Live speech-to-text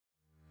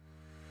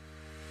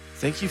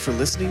Thank you for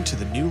listening to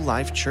the New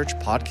Life Church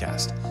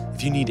podcast.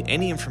 If you need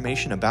any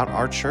information about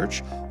our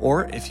church,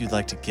 or if you'd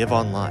like to give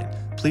online,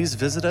 please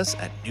visit us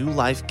at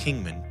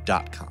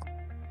newlifekingman.com.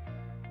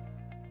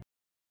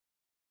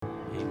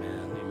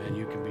 Amen.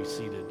 You can be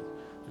seated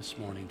this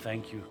morning.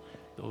 Thank you.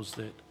 Those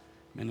that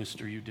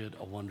minister, you did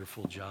a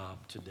wonderful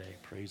job today.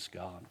 Praise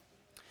God.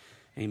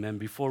 Amen.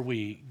 Before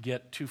we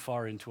get too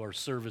far into our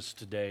service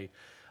today,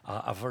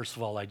 first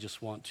of all, I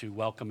just want to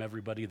welcome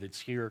everybody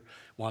that's here,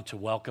 want to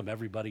welcome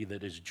everybody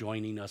that is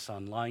joining us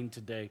online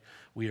today.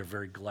 We are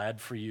very glad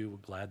for you.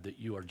 We're glad that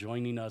you are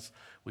joining us.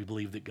 We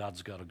believe that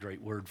God's got a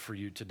great word for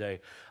you today.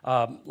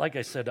 Like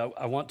I said,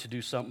 I want to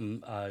do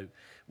something.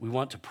 We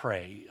want to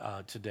pray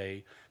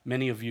today.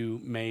 Many of you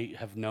may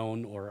have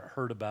known or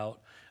heard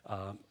about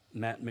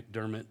Matt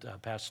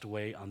McDermott passed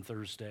away on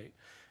Thursday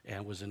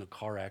and was in a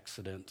car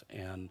accident,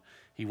 and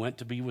he went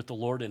to be with the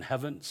Lord in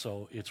heaven,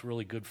 so it's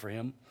really good for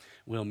him.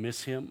 We'll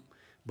miss him,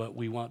 but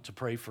we want to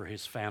pray for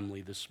his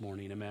family this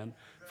morning, amen,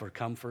 for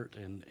comfort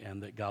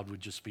and that God would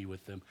just be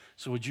with them.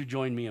 So would you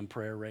join me in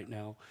prayer right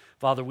now?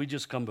 Father, we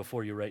just come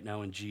before you right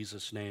now in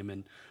Jesus' name,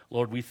 and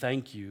Lord, we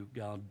thank you,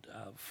 God,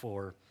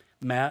 for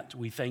Matt.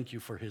 We thank you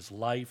for his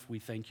life. We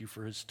thank you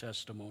for his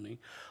testimony.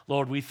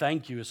 Lord, we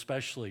thank you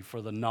especially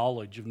for the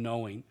knowledge of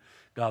knowing,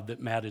 God,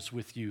 that Matt is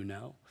with you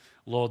now.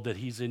 Lord, that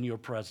he's in your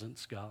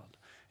presence, God.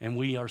 And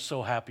we are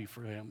so happy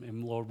for him.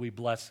 And Lord, we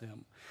bless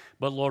him.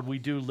 But Lord, we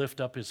do lift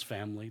up his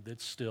family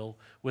that's still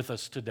with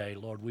us today.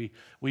 Lord,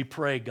 we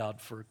pray, God,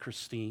 for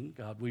Christine.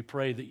 God, we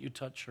pray that you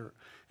touch her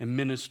and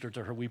minister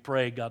to her. We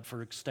pray, God,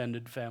 for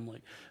extended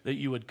family, that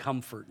you would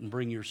comfort and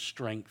bring your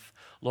strength.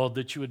 Lord,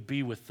 that you would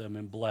be with them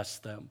and bless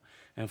them.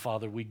 And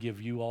Father, we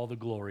give you all the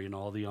glory and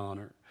all the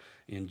honor.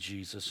 In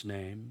Jesus'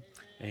 name,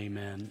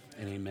 amen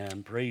and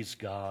amen. Praise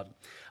God.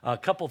 A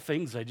couple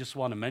things I just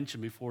want to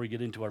mention before we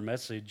get into our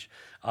message.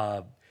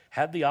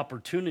 Had the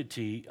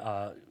opportunity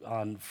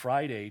on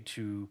Friday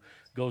to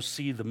go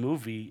see the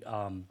movie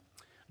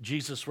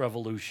Jesus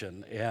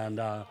Revolution. And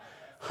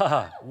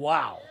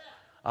wow,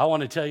 I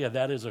want to tell you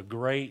that is a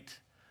great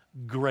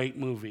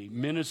movie.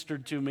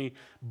 Ministered to me,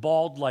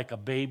 bawled like a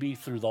baby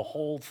through the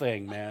whole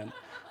thing, man.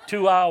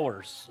 2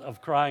 hours of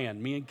crying.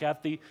 Me and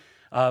Kathy,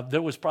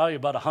 there was probably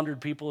about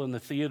 100 people in the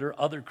theater,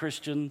 other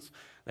Christians.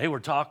 They were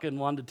talking,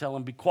 wanted to tell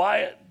them, be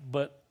quiet,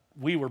 but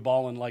we were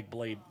bawling like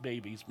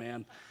babies,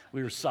 man.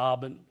 We were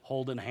sobbing,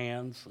 holding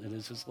hands, and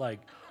it's just like,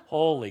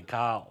 holy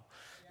cow.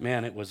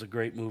 Man, it was a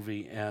great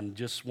movie, and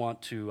just want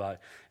to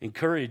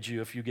encourage you,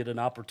 if you get an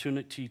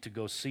opportunity to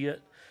go see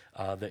it,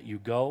 that you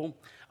go.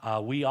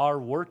 We are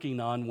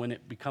working on, when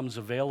it becomes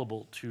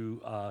available,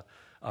 to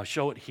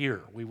show it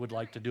here. We would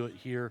like to do it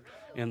here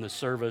in the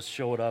service,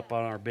 show it up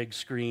on our big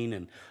screen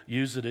and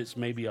use it as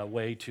maybe a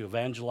way to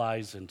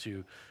evangelize and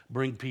to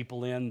bring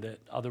people in that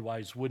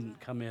otherwise wouldn't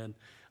come in,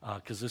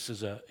 because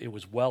it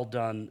was well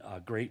done, a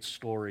great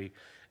story,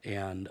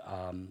 and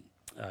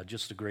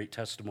just a great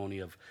testimony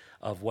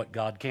of what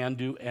God can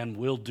do and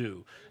will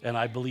do. And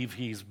I believe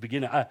he's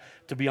beginning.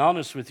 To be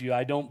honest with you,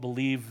 I don't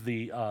believe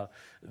the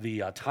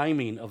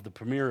timing of the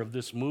premiere of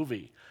this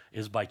movie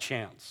is by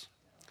chance.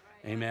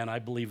 Amen. I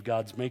believe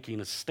God's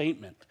making a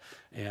statement.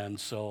 And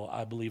so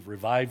I believe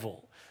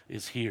revival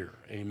is here.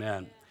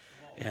 Amen.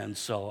 And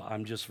so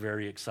I'm just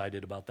very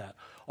excited about that.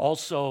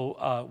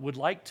 Also, would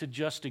like to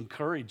just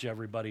encourage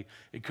everybody,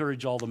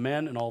 encourage all the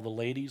men and all the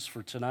ladies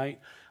for tonight.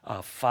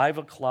 5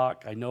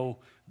 o'clock, I know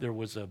there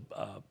was a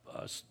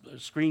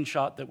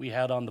screenshot that we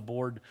had on the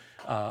board,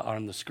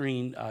 on the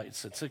screen.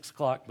 It's at 6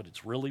 o'clock, but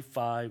it's really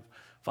 5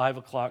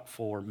 o'clock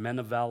for Men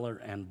of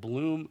Valor and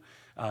Bloom.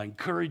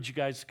 Encourage you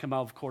guys to come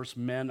out. Of course,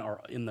 men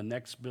are in the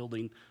next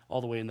building,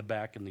 all the way in the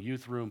back in the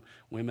youth room.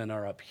 Women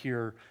are up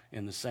here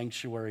in the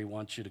sanctuary.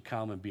 Want you to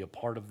come and be a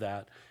part of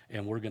that,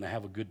 and we're going to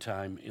have a good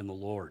time in the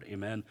Lord.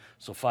 Amen.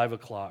 So 5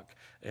 o'clock,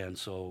 and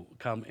so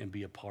come and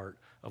be a part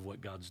of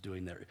what God's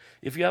doing there.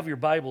 If you have your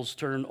Bibles,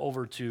 turn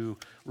over to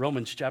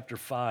Romans chapter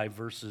 5,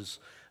 verses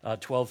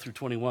 12 through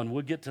 21.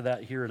 We'll get to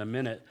that here in a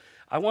minute.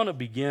 I want to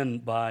begin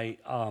by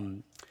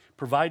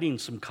providing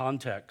some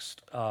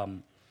context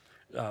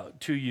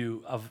to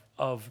you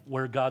of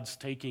where God's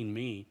taking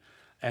me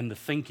and the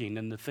thinking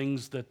and the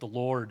things that the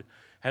Lord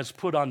has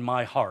put on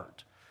my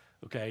heart,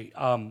 okay?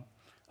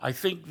 I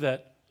think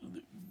that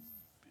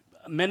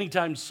many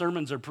times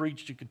sermons are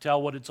preached, you can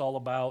tell what it's all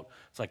about.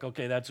 It's like,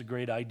 okay, that's a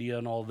great idea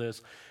and all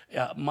this.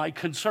 My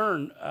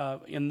concern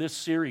in this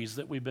series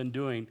that we've been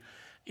doing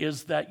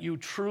is that you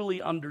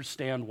truly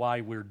understand why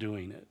we're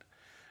doing it.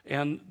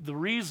 And the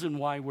reason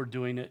why we're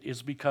doing it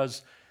is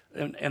because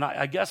and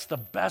I guess the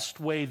best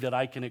way that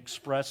I can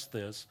express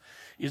this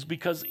is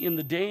because in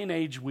the day and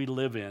age we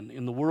live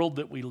in the world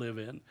that we live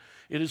in,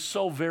 it is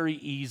so very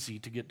easy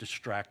to get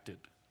distracted,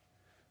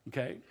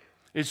 okay?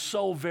 It's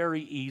so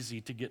very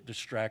easy to get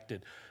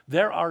distracted.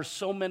 There are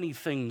so many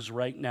things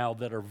right now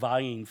that are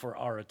vying for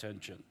our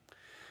attention.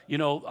 You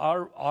know,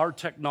 our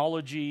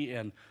technology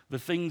and the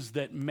things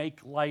that make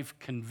life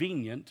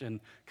convenient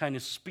and kind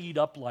of speed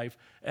up life,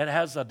 it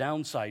has a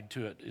downside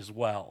to it as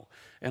well.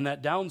 And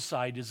that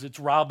downside is it's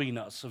robbing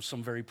us of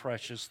some very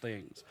precious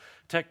things.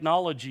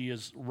 Technology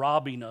is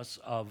robbing us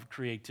of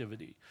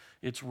creativity.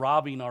 It's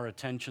robbing our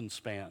attention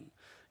span.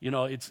 You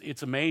know,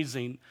 it's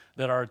amazing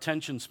that our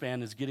attention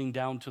span is getting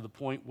down to the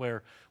point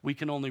where we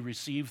can only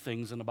receive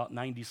things in about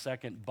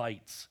 90-second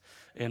bites.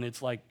 And it's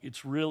like,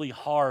 it's really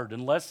hard.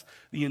 Unless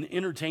the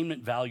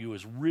entertainment value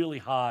is really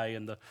high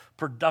and the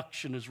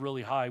production is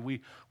really high,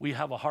 we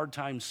have a hard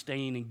time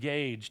staying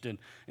engaged and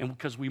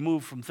because we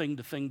move from thing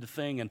to thing to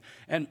thing.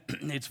 And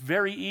it's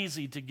very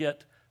easy to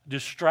get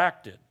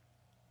distracted.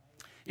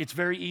 It's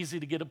very easy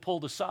to get it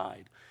pulled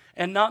aside.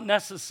 And not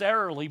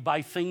necessarily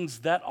by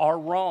things that are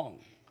wrong.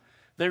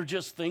 They're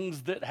just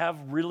things that have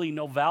really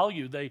no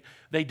value.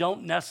 They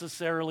don't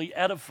necessarily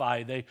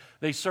edify.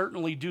 They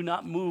certainly do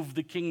not move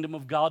the kingdom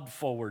of God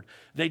forward.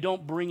 They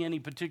don't bring any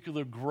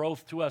particular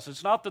growth to us.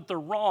 It's not that they're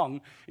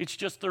wrong. It's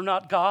just they're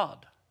not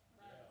God.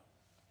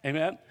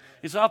 Amen?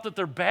 It's not that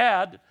they're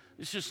bad.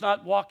 It's just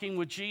not walking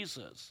with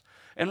Jesus.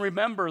 And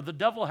remember, the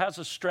devil has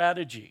a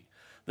strategy.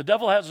 The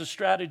devil has a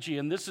strategy,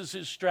 and this is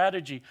his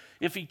strategy.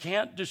 If he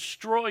can't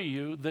destroy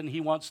you, then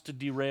he wants to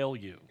derail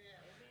you.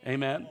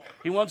 Amen.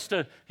 He wants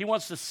to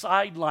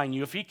sideline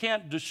you. If he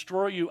can't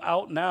destroy you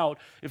out and out,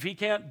 if he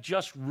can't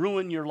just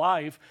ruin your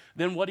life,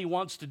 then what he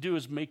wants to do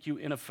is make you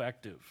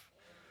ineffective.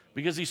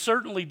 Because he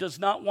certainly does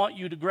not want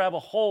you to grab a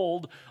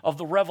hold of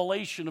the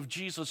revelation of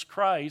Jesus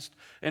Christ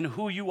and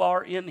who you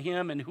are in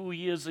him and who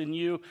he is in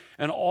you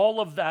and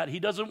all of that. He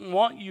doesn't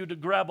want you to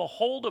grab a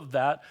hold of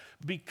that,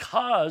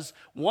 because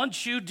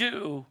once you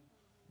do,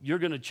 you're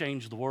going to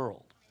change the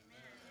world.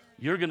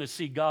 You're going to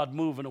see God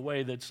move in a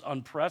way that's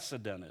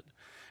unprecedented.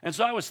 And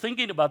so I was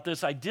thinking about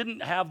this. I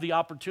didn't have the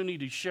opportunity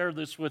to share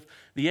this with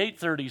the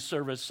 8:30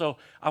 service, so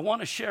I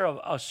want to share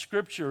a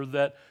scripture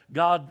that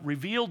God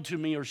revealed to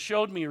me or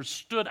showed me or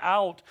stood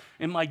out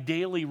in my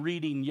daily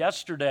reading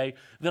yesterday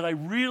that I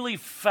really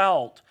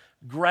felt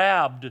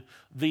grabbed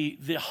the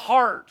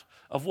heart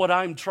of what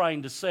I'm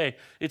trying to say.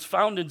 It's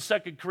found in 2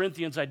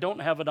 Corinthians. I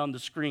don't have it on the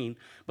screen,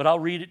 but I'll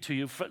read it to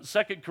you.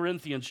 2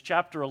 Corinthians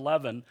chapter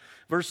 11,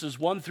 verses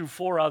 1 through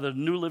 4 out of the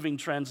New Living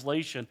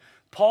Translation.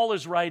 Paul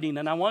is writing,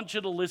 and I want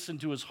you to listen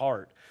to his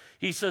heart.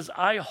 He says,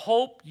 I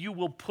hope you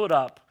will put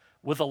up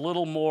with a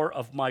little more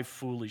of my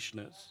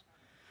foolishness.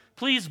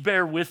 Please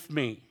bear with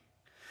me,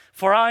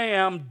 for I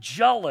am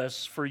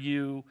jealous for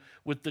you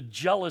with the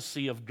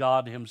jealousy of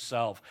God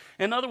himself.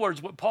 In other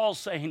words, what Paul's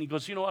saying, he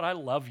goes, you know what, I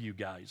love you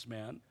guys,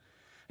 man.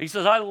 He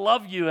says, I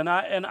love you, and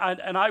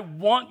I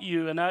want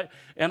you, and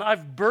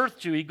I've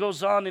birthed you. He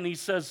goes on and he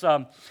says,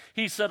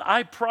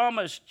 I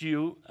promise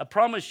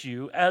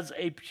you as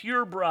a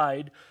pure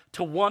bride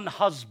to one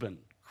husband,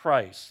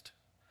 Christ.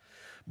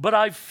 But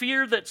I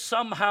fear that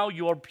somehow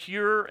your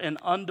pure and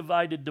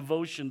undivided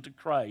devotion to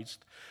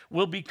Christ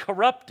will be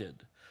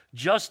corrupted,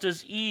 just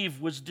as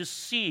Eve was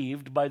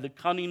deceived by the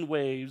cunning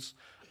ways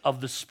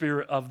of the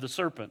spirit of the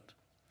serpent.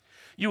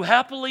 You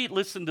happily,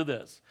 listen to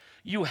this,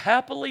 you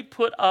happily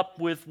put up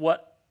with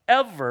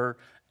whatever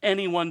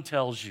anyone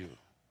tells you,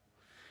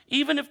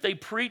 even if they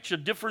preach a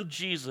different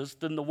Jesus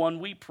than the one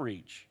we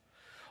preach,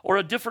 or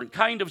a different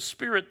kind of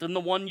spirit than the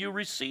one you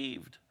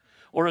received,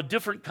 or a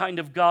different kind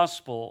of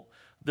gospel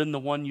than the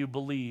one you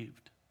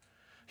believed.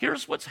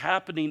 Here's what's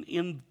happening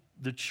in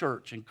the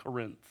church in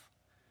Corinth.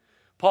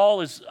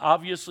 Paul is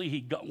obviously,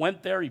 he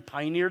went there, he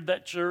pioneered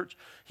that church,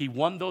 he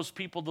won those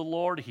people to the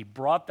Lord, he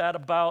brought that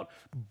about,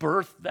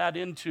 birthed that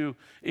into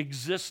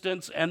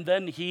existence, and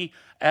then he,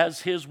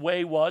 as his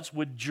way was,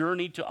 would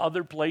journey to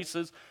other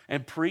places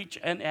and preach,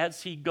 and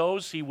as he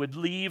goes, he would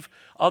leave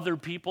other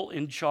people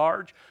in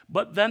charge.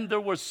 But then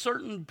there were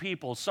certain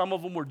people, some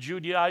of them were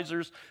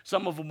Judaizers,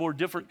 some of them were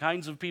different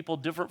kinds of people,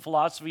 different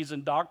philosophies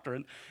and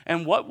doctrine,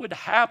 and what would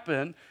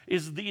happen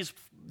is these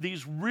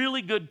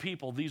really good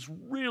people, these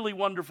really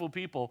wonderful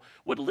people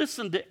would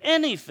listen to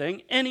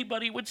anything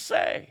anybody would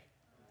say.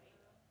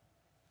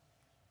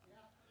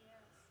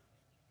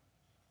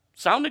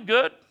 Sounded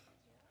good?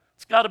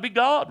 It's got to be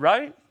God,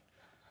 right?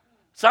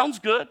 Sounds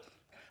good.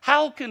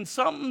 How can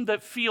something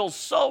that feels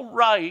so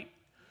right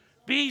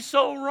be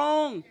so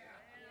wrong?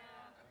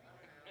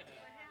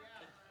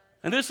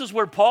 And this is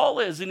where Paul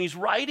is, and he's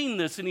writing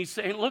this, and he's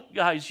saying, look,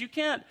 guys, you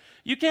can't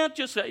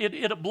just,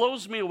 it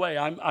blows me away.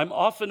 I'm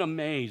often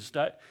amazed.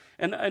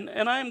 And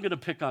I am going to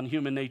pick on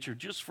human nature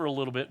just for a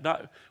little bit.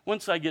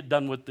 Once I get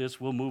done with this,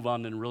 we'll move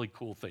on to really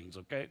cool things,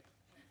 okay?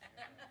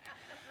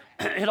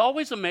 It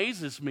always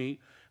amazes me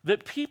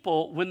that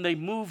people, when they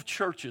move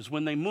churches,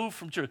 when they move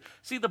from church,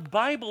 see, the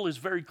Bible is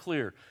very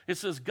clear. It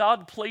says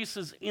God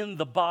places in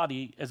the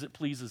body as it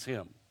pleases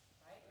him.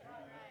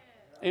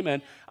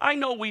 Amen. I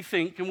know we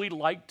think and we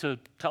like to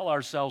tell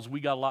ourselves we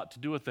got a lot to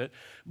do with it,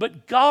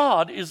 but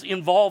God is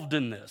involved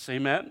in this.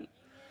 Amen.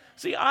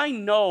 See, I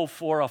know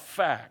for a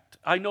fact,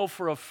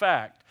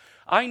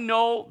 I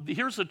know,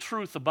 here's the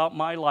truth about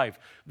my life.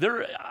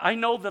 I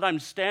know that I'm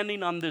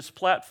standing on this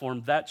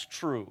platform, that's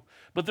true.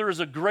 But there is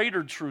a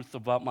greater truth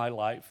about my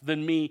life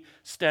than me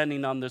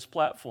standing on this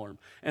platform.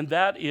 And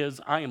that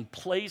is, I am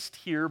placed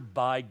here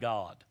by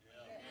God.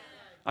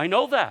 I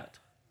know that.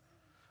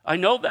 I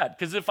know that,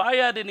 because if I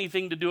had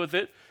anything to do with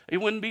it, it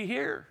wouldn't be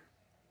here.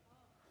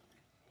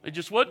 It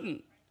just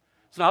wouldn't.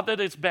 It's not that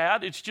it's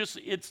bad, it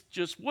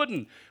just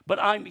wouldn't. But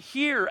I'm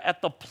here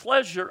at the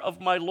pleasure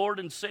of my Lord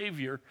and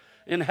Savior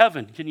in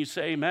heaven. Can you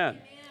say amen?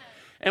 Amen.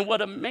 And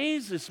what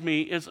amazes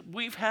me is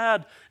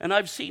and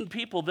I've seen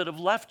people that have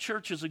left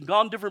churches and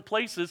gone different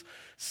places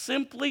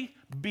simply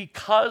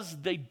because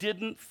they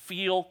didn't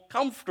feel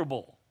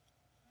comfortable.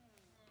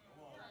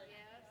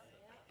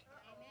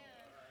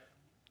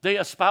 They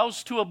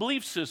espouse to a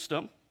belief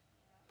system.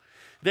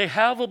 They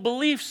have a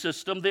belief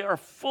system. They are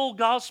full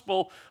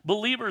gospel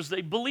believers.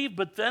 They believe,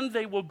 but then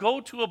they will go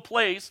to a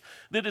place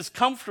that is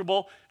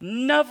comfortable,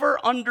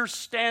 never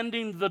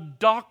understanding the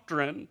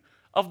doctrine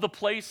of the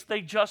place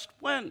they just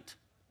went.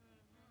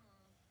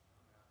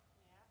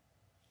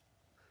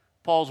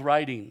 Paul's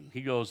writing,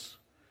 he goes,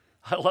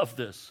 I love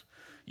this.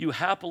 You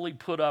happily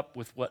put up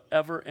with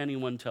whatever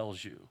anyone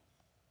tells you,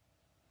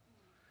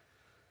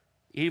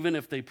 even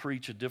if they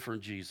preach a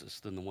different Jesus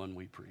than the one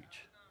we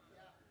preach.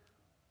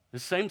 The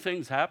same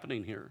thing's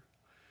happening here.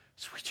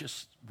 So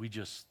we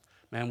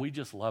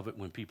just love it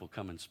when people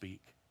come and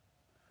speak.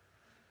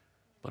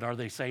 But are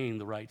they saying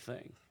the right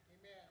thing?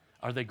 Amen.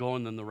 Are they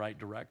going in the right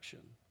direction?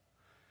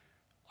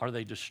 Are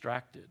they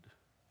distracted?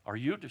 Are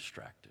you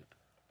distracted?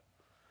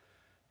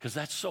 Because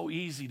that's so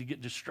easy to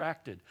get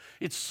distracted.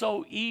 It's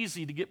so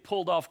easy to get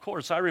pulled off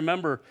course. I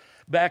remember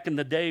back in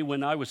the day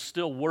when I was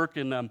still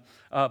working,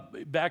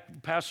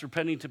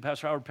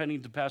 Pastor Howard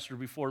Pennington, pastor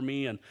before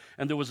me, and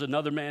there was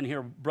another man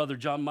here, Brother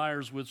John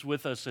Myers was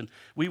with us, and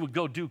we would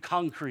go do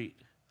concrete.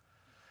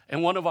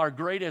 And one of our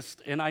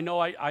greatest, and I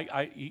know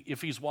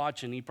if he's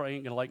watching, he probably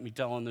ain't going to like me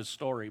telling this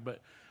story,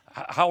 but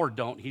Howard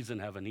don't. He's in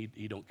heaven.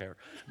 He don't care.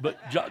 But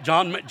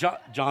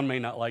John may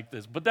not like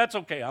this, but that's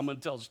okay. I'm going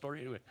to tell the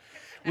story anyway.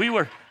 We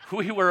were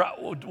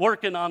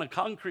working on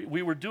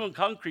we were doing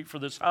concrete for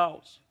this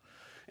house,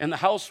 and the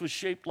house was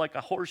shaped like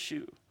a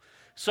horseshoe.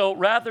 So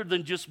rather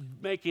than just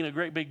making a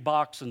great big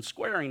box and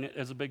squaring it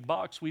as a big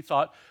box, we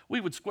thought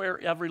we would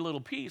square every little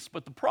piece.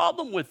 But the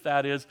problem with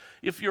that is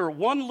if you're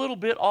one little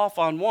bit off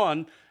on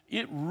one,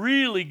 it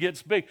really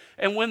gets big.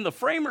 And when the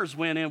framers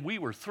went in, we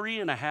were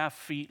 3.5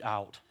 feet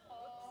out.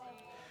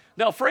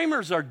 Now,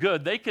 framers are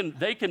good. They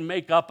can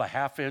make up a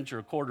 1/2 inch or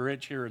a 1/4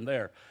 inch here and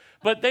there.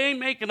 But they ain't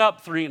making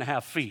up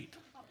 3.5 feet.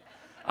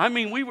 I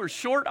mean, we were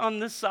short on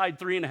this side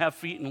 3.5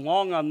 feet and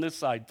long on this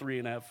side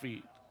 3.5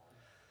 feet.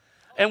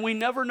 And we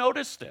never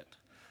noticed it.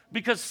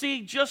 Because,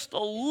 see, just a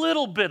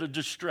little bit of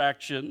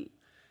distraction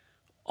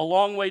a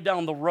long way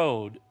down the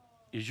road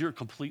is you're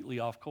completely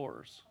off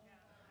course.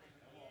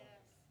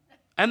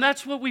 And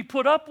that's what we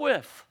put up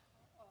with.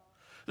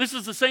 This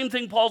is the same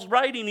thing Paul's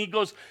writing. He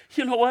goes,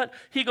 you know what?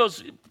 He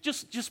goes,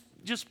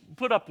 just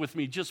put up with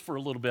me just for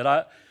a little bit.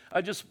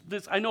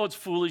 I know it's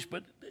foolish,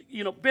 but,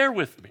 bear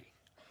with me.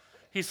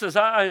 He says,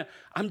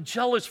 I'm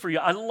jealous for you.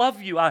 I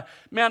love you. I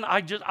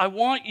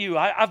want you.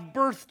 I've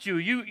birthed you.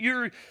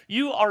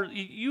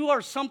 You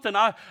are something.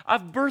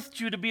 I've birthed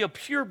you to be a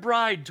pure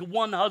bride to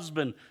one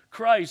husband,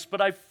 Christ.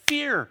 But I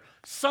fear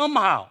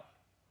somehow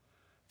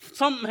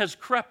something has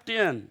crept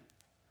in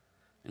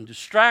and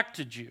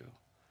distracted you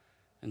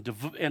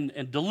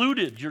and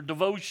diluted your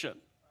devotion.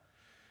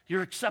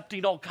 You're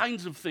accepting all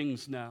kinds of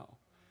things now.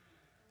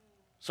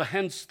 So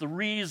hence the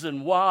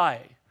reason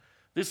why.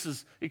 This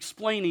is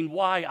explaining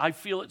why I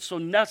feel it's so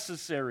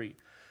necessary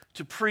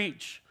to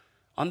preach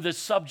on this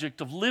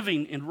subject of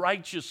living in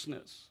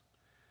righteousness.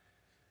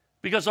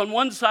 Because on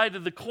one side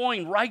of the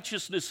coin,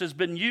 righteousness has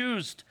been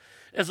used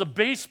as a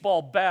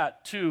baseball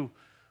bat to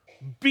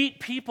beat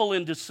people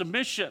into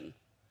submission.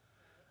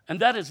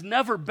 And that has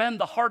never been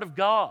the heart of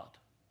God.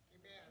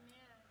 Amen.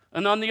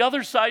 And on the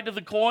other side of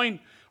the coin,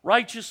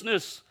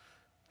 righteousness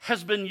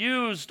has been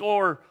used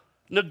or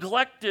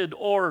neglected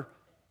or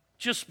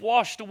just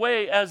washed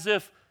away as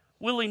if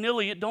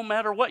willy-nilly, it don't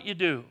matter what you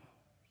do.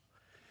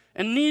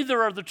 And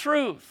neither are the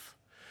truth,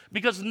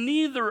 because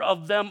neither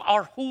of them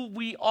are who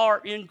we are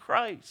in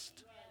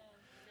Christ.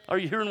 Are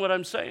you hearing what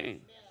I'm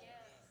saying?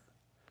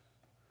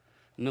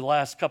 In the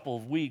last couple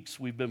of weeks,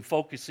 we've been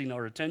focusing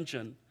our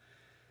attention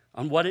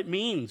on what it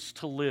means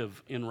to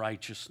live in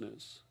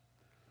righteousness.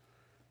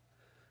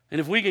 And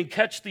if we can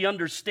catch the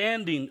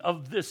understanding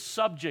of this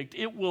subject,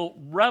 it will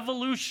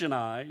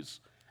revolutionize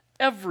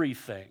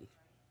everything.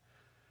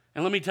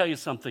 And let me tell you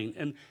something,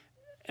 and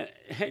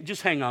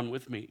just hang on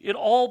with me. It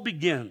all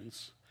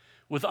begins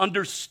with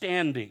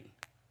understanding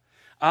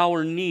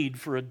our need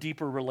for a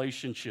deeper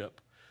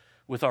relationship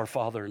with our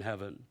Father in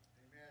heaven.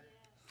 Amen.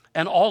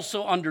 And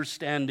also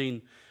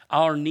understanding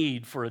our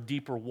need for a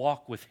deeper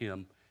walk with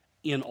Him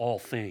in all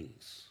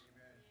things.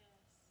 Amen.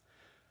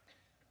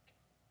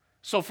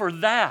 So for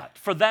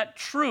that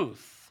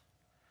truth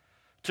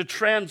to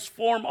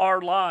transform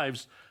our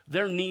lives,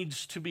 there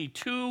needs to be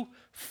two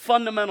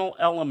fundamental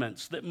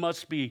elements that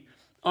must be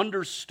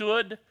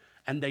understood,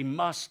 and they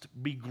must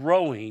be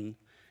growing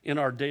in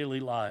our daily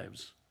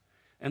lives.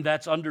 And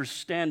that's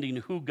understanding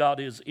who God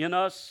is in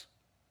us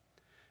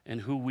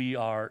and who we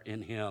are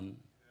in Him.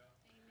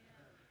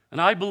 And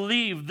I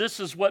believe this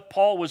is what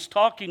Paul was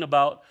talking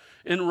about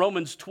in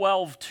Romans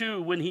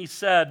 12:2 when he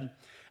said,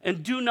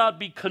 "And do not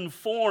be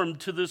conformed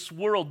to this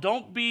world."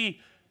 Don't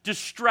be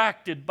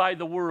distracted by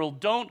the world.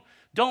 Don't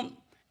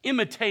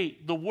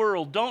imitate the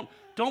world.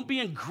 Don't be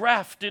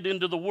engrafted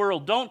into the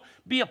world. Don't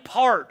be a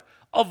part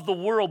of the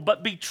world,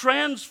 but be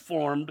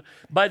transformed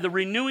by the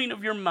renewing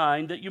of your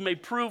mind, that you may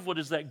prove what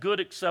is that good,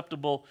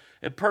 acceptable,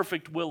 and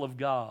perfect will of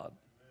God.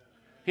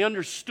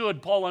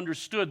 Paul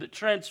understood that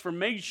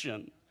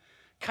transformation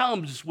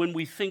comes when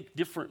we think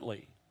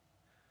differently.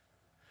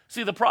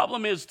 See, the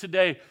problem is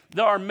today,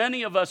 there are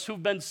many of us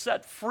who've been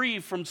set free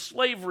from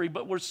slavery,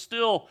 but we're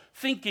still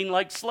thinking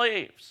like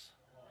slaves.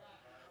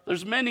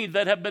 There's many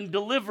that have been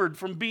delivered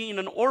from being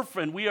an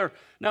orphan. We are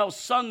now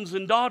sons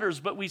and daughters,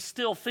 but we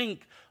still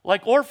think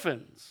like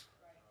orphans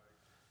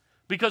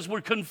because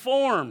we're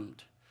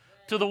conformed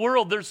to the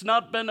world. There's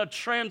not been a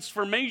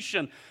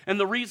transformation. And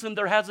the reason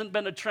there hasn't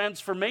been a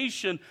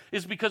transformation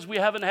is because we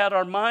haven't had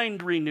our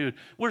mind renewed.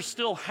 We're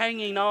still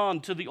hanging on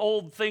to the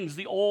old things,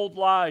 the old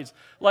lies,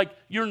 like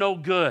you're no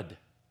good,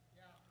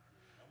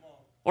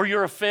 or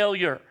you're a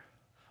failure,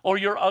 or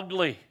you're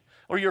ugly,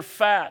 or you're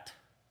fat.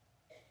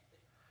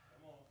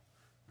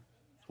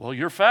 Well,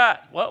 you're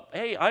fat. Well,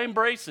 hey, I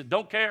embrace it.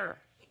 Don't care.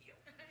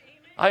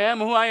 I am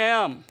who I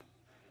am.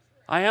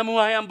 I am who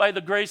I am by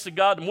the grace of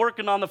God. I'm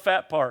working on the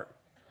fat part.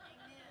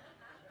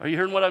 Are you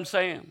hearing what I'm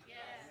saying?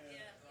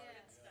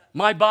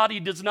 My body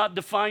does not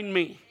define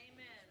me,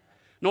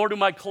 nor do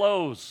my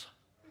clothes.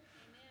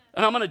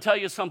 And I'm going to tell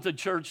you something,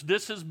 church.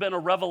 This has been a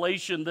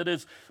revelation that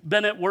has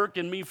been at work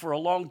in me for a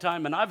long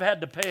time, and I've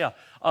had to pay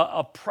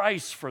a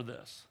price for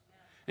this.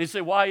 And you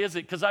say, why is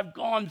it? Because I've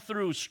gone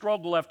through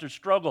struggle after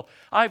struggle.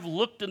 I've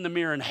looked in the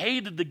mirror and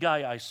hated the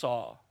guy I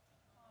saw.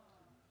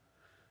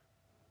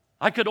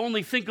 I could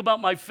only think about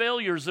my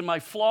failures and my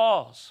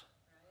flaws.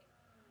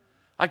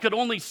 I could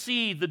only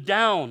see the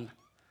down.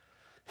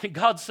 And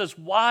God says,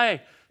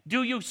 why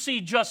do you see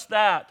just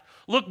that?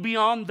 Look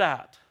beyond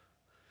that.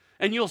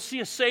 And you'll see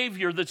a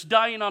Savior that's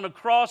dying on a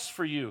cross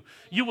for you.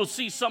 You will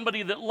see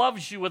somebody that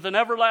loves you with an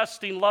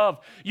everlasting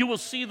love. You will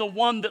see the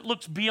one that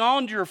looks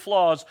beyond your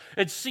flaws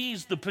and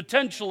sees the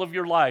potential of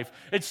your life.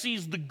 It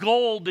sees the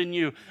gold in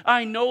you.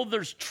 I know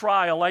there's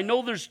trial. I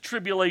know there's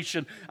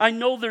tribulation. I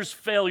know there's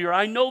failure.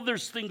 I know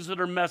there's things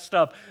that are messed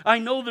up. I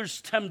know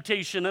there's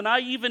temptation. And I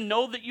even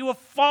know that you have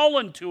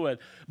fallen to it.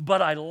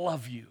 But I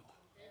love you.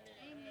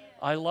 Amen.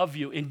 I love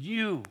you. And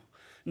you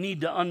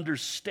need to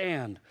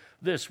understand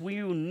this.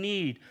 You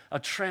need a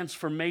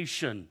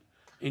transformation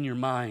in your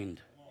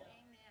mind.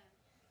 Amen.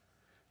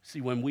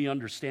 See, when we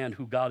understand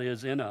who God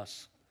is in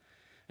us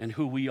and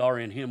who we are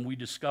in Him, we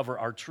discover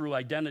our true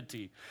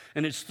identity.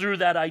 And it's through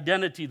that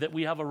identity that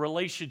we have a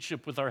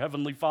relationship with our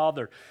Heavenly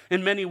Father.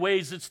 In many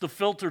ways, it's the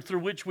filter through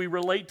which we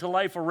relate to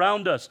life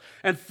around us.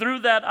 And through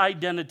that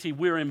identity,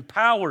 we're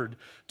empowered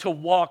to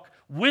walk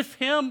with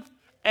Him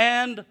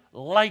and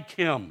like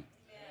Him.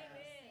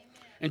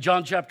 In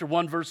John chapter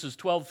 1, verses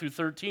 12 through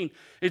 13,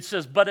 it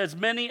says, "But as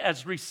many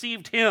as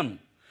received Him,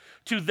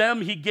 to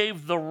them He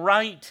gave the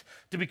right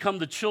to become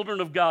the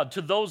children of God,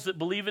 to those that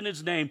believe in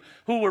His name,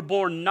 who were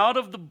born not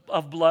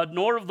of blood,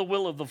 nor of the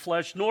will of the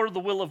flesh, nor of the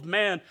will of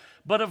man,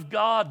 but of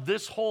God."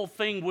 This whole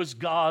thing was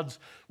God's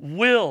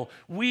will.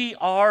 We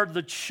are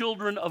the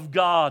children of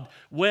God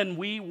when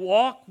we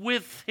walk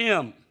with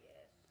Him.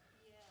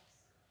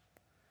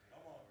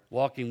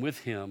 Walking with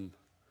Him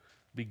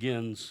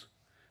begins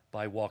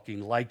by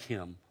walking like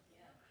Him.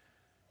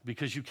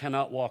 Because you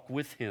cannot walk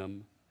with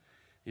Him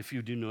if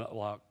you do not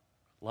walk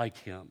like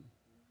Him.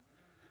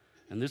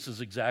 And this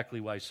is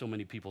exactly why so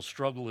many people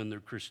struggle in their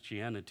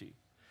Christianity.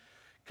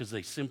 Because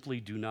they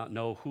simply do not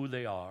know who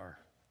they are.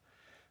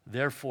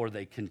 Therefore,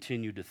 they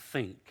continue to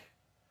think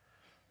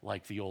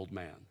like the old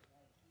man.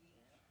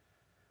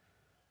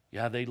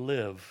 Yeah, they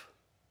live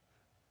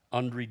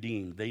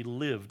unredeemed. They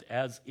lived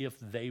as if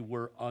they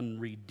were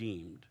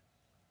unredeemed.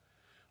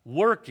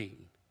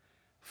 Working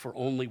for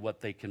only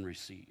what they can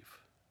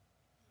receive.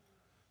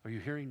 Are you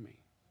hearing me?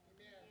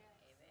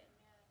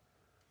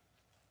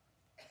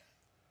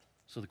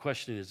 So the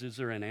question is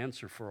there an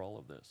answer for all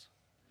of this?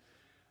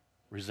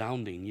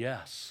 Resounding,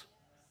 yes,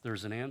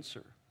 there's an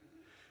answer.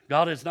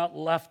 God has not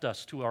left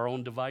us to our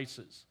own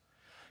devices.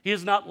 He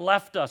has not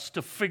left us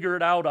to figure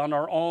it out on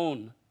our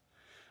own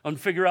and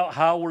figure out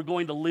how we're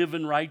going to live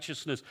in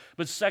righteousness.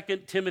 But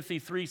 2 Timothy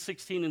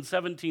 3:16 and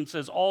 17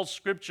 says, "All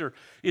Scripture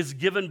is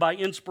given by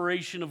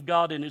inspiration of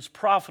God and is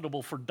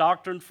profitable for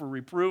doctrine, for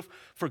reproof,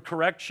 for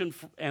correction,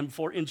 and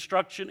for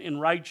instruction in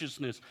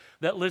righteousness."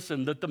 That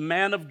the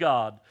man of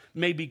God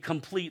may be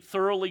complete,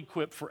 thoroughly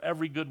equipped for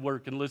every good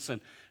work. And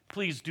listen,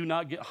 please do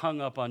not get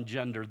hung up on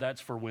gender. That's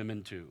for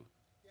women too.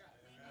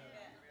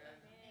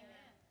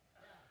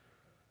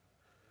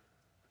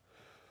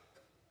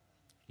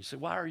 You say,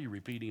 why are you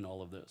repeating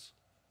all of this?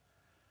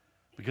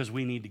 Because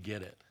we need to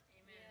get it.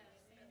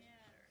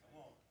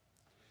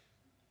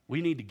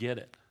 We need to get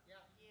it.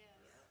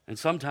 And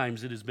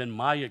sometimes it has been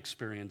my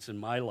experience in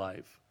my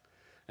life,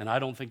 and I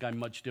don't think I'm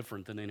much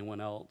different than anyone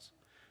else.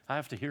 I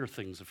have to hear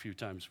things a few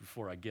times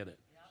before I get it.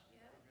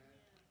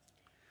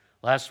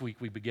 Last week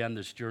we began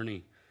this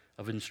journey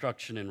of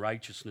instruction in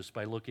righteousness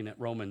by looking at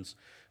Romans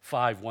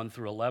 5, 1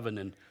 through 11.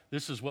 And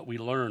this is what we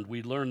learned.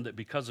 We learned that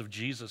because of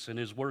Jesus and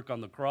his work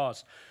on the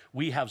cross,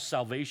 we have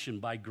salvation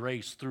by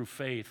grace through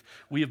faith.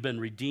 We have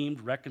been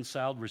redeemed,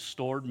 reconciled,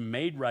 restored,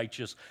 made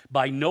righteous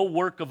by no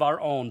work of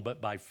our own,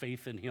 but by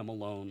faith in him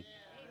alone.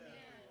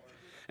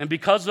 And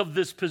because of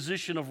this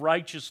position of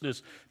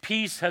righteousness,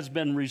 peace has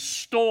been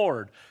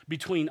restored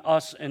between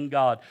us and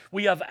God.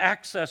 We have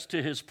access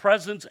to his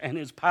presence and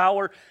his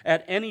power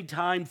at any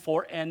time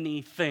for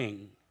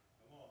anything.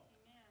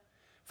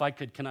 If I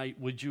could,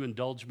 would you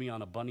indulge me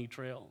on a bunny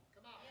trail?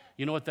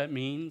 You know what that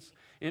means?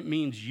 It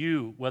means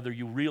you, whether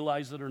you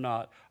realize it or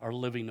not, are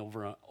living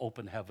over an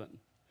open heaven.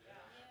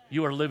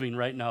 You are living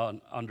right now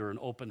under an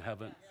open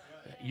heaven.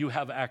 You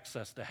have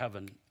access to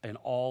heaven and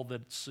all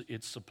that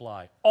its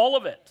supply. All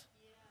of it.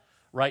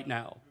 Right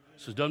now.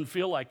 So it doesn't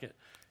feel like it.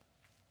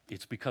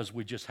 It's because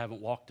we just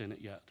haven't walked in it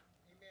yet.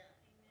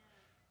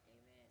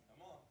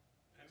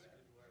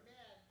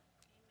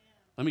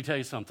 Let me tell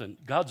you something.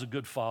 God's a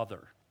good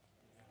father.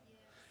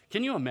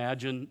 Can you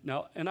imagine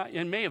now?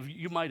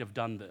 You might have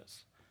done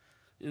this,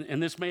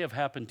 and this may have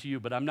happened to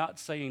you. But I'm not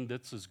saying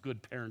this is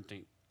good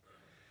parenting.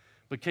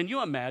 But can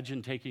you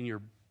imagine taking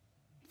your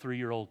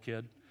 3-year-old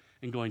kid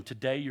and going,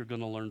 "Today you're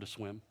going to learn to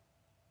swim,"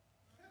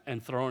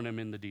 and throwing him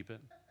in the deep end?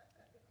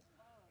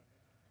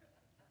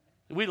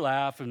 We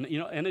laugh, and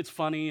it's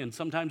funny, and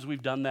sometimes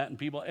we've done that,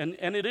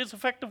 and it is an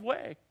effective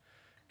way,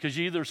 because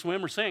you either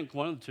swim or sink,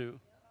 one of the two.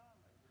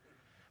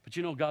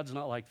 But God's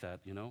not like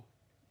that, You know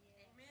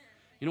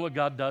what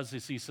God does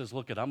is he says,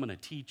 look, I'm going to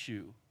teach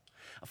you.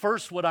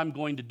 First, what I'm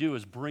going to do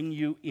is bring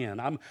you in.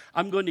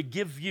 I'm going to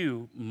give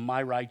you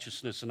my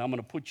righteousness, and I'm going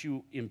to put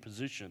you in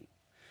position.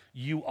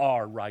 You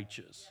are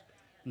righteous.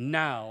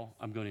 Now,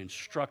 I'm going to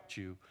instruct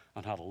you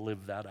on how to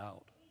live that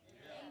out.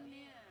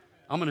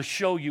 I'm going to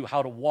show you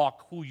how to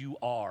walk who you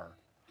are.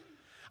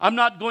 I'm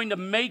not going to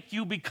make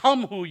you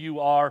become who you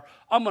are.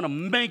 I'm going to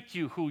make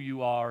you who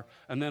you are,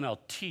 and then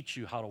I'll teach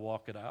you how to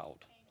walk it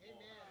out. Amen.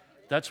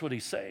 That's what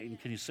he's saying.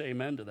 Can you say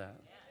amen to that?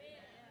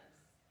 Amen.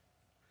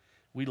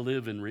 We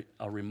live in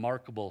a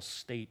remarkable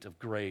state of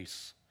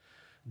grace,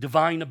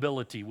 divine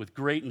ability with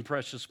great and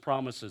precious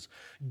promises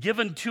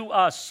given to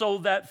us so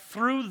that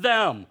through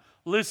them,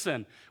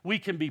 listen, we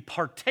can be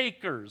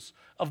partakers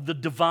of the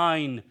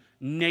divine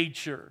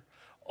nature.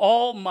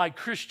 All my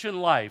Christian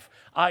life,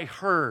 I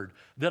heard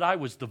that I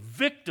was the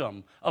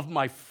victim of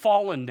my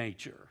fallen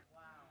nature.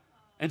 Wow.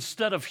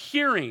 Instead of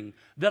hearing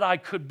that I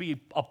could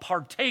be a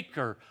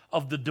partaker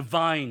of the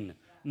divine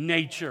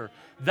nature.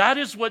 That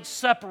is what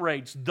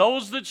separates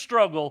those that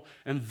struggle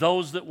and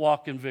those that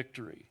walk in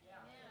victory.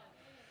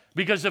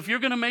 Because if you're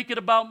going to make it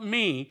about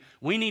me,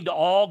 we need to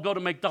all go to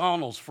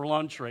McDonald's for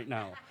lunch right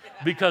now.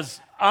 Because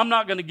I'm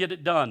not going to get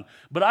it done.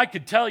 But I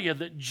could tell you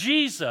that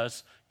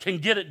Jesus can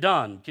get it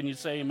done. Can you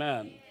say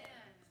amen?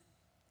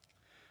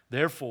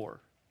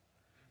 Therefore,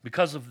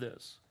 because of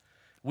this,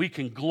 we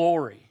can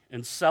glory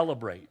and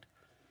celebrate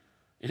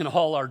in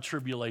all our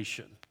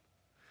tribulation,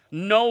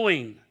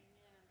 knowing,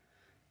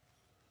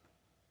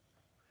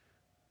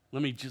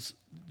 let me just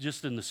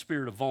in the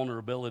spirit of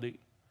vulnerability,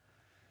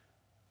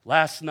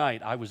 last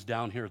night I was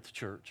down here at the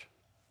church.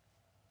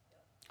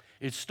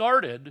 It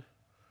started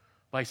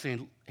by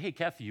saying, hey,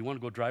 Kathy, you want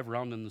to go drive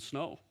around in the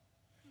snow?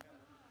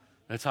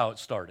 That's how it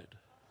started.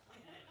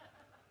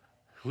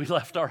 We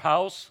left our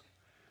house,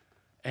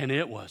 and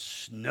it was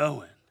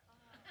snowing.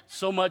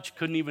 So much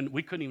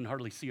we couldn't even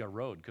hardly see our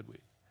road, could we?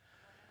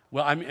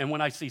 Well, and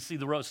when I see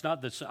the road, it's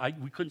not that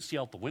we couldn't see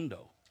out the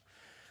window.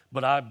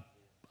 But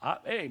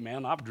hey,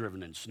 man, I've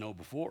driven in snow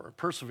before.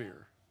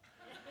 Persevere.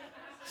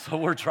 So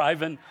we're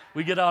driving.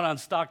 We get out on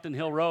Stockton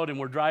Hill Road, and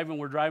we're driving.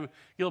 A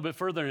little bit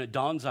further, and it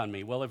dawns on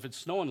me, well, if it's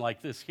snowing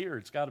like this here,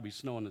 it's got to be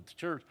snowing at the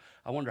church.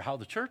 I wonder how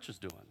the church is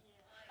doing.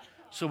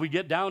 So we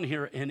get down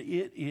here, and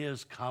it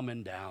is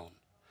coming down.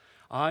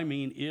 I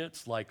mean,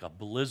 it's like a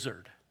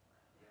blizzard.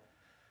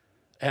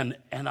 And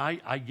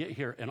I get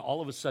here, and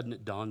all of a sudden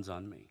it dawns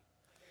on me.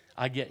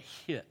 I get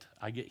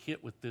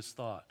hit with this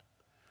thought.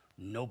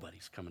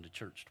 Nobody's coming to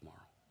church tomorrow.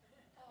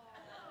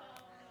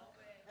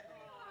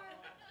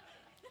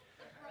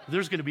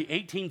 There's going to be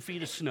 18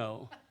 feet of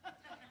snow.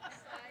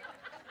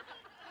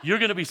 You're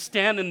going to be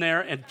standing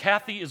there, and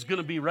Kathy is going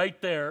to be right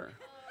there.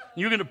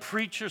 You're going to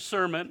preach your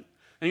sermon.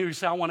 And you're going to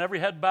say, I want every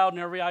head bowed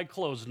and every eye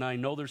closed, and I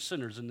know there's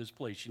sinners in this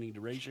place. You need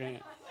to raise your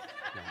hand.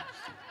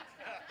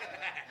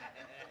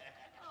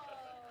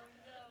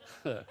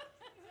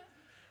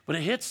 But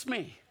it hits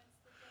me.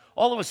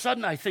 All of a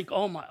sudden, I think,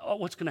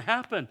 what's going to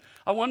happen?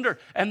 I wonder.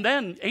 And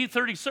then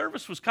 8:30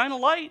 service was kind of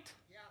light.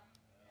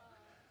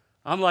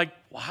 I'm like,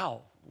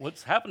 wow,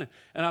 what's happening?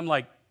 And I'm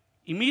like,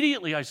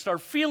 immediately I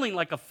start feeling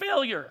like a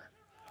failure.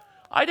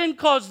 I didn't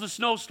cause the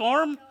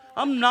snowstorm.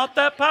 I'm not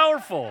that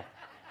powerful.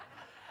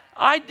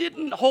 I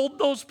didn't hold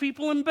those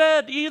people in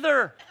bed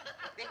either.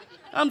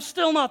 I'm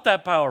still not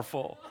that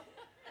powerful.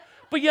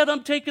 But yet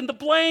I'm taking the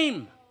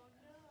blame.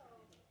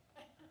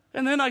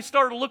 And then I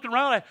started looking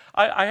around.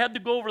 I had to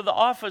go over to the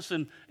office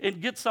and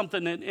get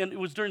something, and it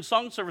was during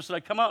song service, and I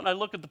come out and I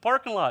look at the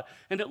parking lot,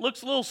 and it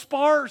looks a little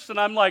sparse, and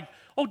I'm like,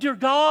 oh, dear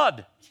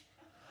God.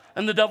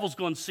 And the devil's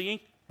going,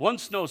 see, one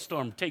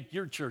snowstorm, take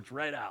your church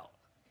right out.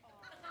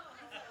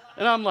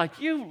 And I'm like,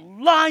 you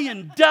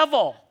lying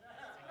devil.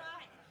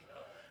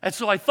 And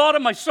so I thought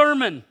of my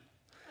sermon,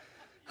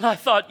 and I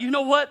thought, you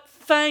know what?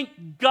 Thank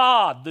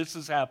God this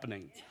is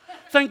happening.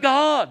 Thank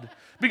God.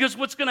 Because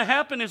what's going to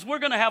happen is we're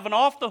going to have an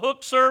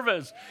off-the-hook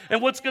service.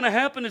 And what's going to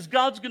happen is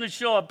God's going to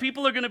show up.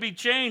 People are going to be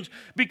changed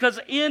because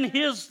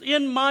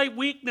in my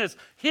weakness,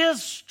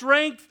 His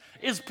strength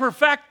is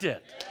perfected.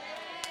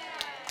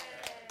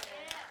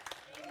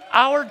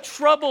 Our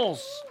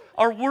troubles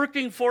are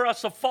working for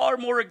us a far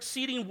more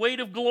exceeding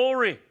weight of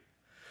glory.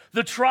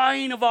 The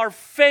trying of our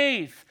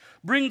faith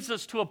brings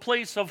us to a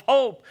place of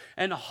hope,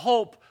 and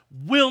hope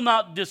will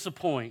not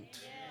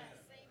disappoint.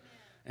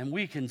 And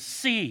we can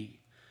see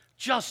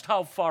just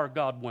how far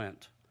God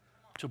went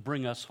to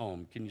bring us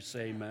home. Can you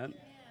say amen?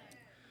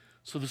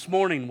 So this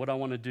morning, what I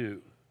want to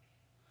do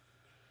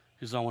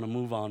is I want to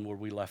move on where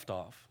we left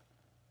off.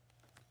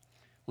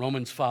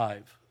 Romans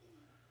 5,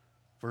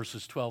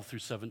 verses 12 through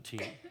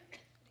 17.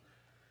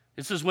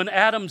 It says, when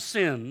Adam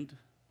sinned,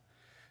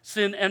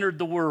 sin entered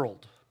the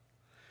world.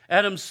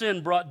 Adam's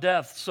sin brought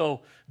death,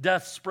 so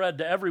death spread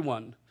to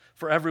everyone,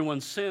 for everyone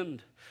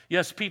sinned.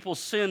 Yes, people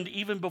sinned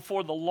even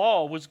before the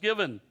law was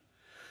given.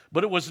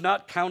 But it was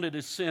not counted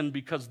as sin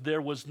because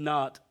there was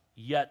not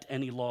yet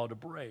any law to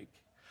break.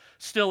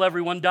 Still,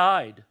 everyone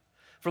died.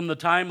 From the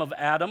time of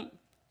Adam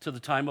to the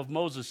time of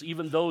Moses,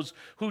 even those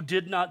who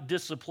did not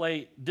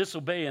disobey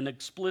an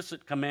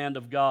explicit command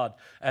of God,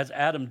 as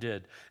Adam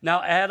did.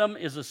 Now, Adam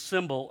is a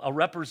symbol, a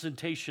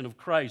representation of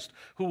Christ,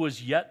 who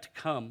was yet to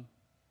come.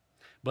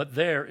 But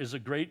there is a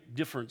great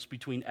difference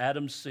between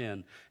Adam's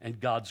sin and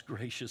God's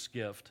gracious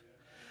gift.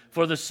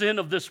 For the sin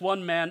of this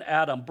one man,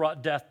 Adam,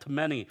 brought death to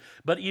many.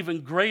 But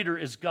even greater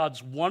is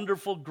God's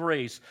wonderful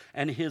grace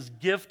and His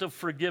gift of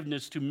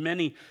forgiveness to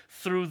many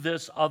through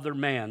this other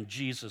man,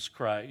 Jesus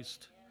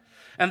Christ.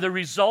 And the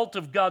result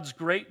of God's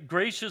great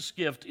gracious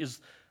gift is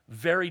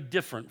very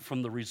different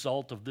from the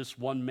result of this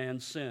one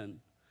man's sin.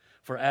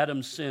 For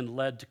Adam's sin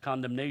led to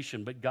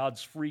condemnation, but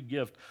God's free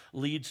gift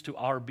leads to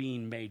our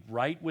being made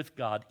right with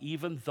God,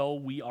 even though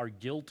we are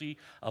guilty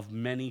of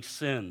many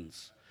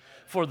sins.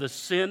 For the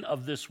sin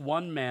of this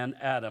one man,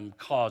 Adam,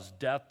 caused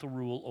death to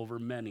rule over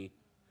many.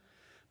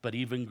 But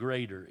even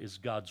greater is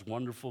God's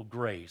wonderful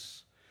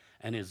grace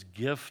and His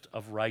gift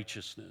of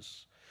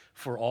righteousness.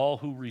 For all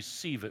who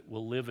receive it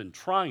will live in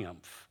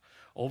triumph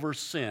over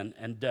sin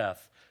and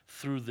death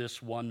through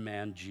this one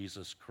man,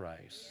 Jesus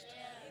Christ.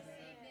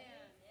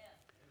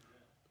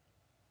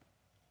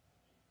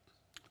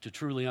 To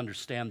truly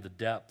understand the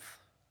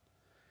depth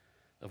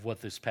of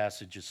what this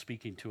passage is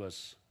speaking to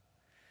us,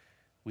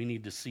 we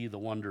need to see the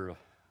wonder of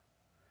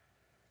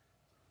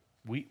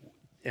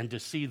to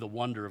see the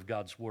wonder of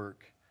God's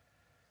work,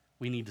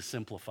 we need to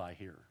simplify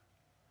here.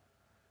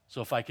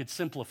 So if I could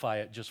simplify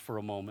it just for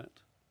a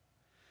moment.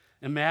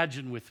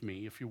 Imagine with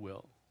me, if you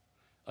will,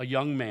 a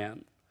young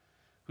man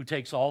who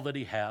takes all that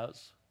he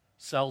has,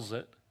 sells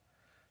it,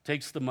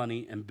 takes the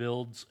money, and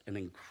builds an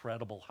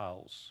incredible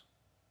house.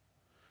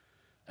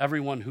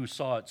 Everyone who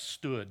saw it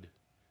stood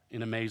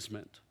in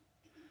amazement.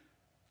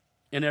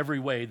 In every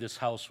way, this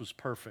house was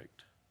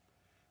perfect.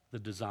 The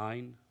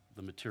design,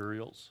 the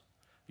materials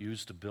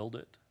used to build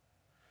it,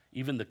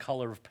 even the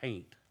color of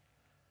paint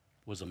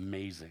was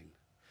amazing.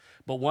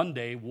 But one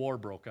day, war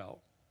broke out.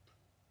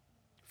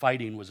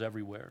 Fighting was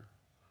everywhere.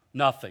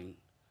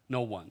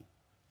 No one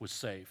was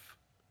safe.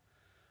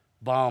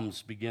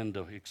 Bombs began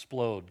to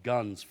explode,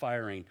 guns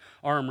firing,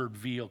 armored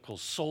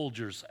vehicles,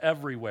 soldiers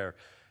everywhere,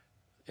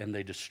 and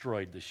they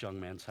destroyed this young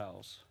man's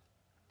house.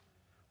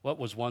 What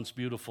was once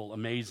beautiful,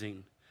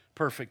 amazing,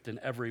 perfect in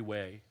every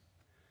way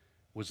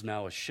was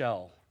now a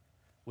shell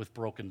with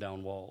broken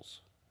down walls,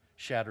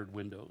 shattered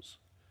windows,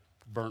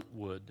 burnt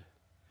wood,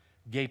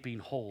 gaping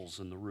holes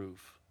in the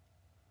roof.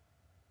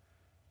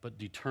 But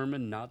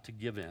determined not to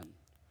give in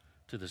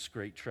to this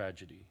great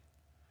tragedy,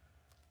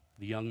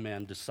 the young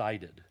man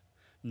decided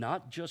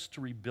not just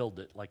to rebuild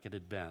it like it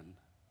had been,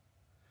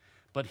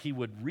 but he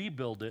would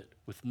rebuild it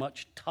with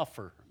much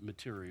tougher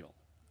material.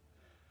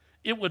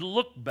 It would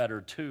look better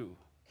too.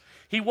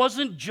 He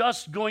wasn't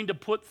just going to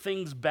put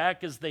things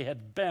back as they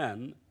had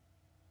been.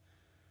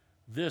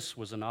 This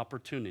was an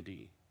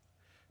opportunity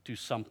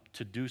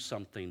to do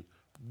something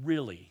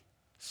really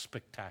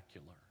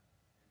spectacular.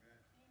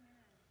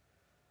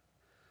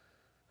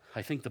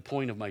 I think the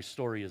point of my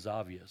story is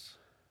obvious,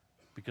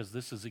 because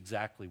this is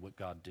exactly what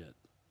God did.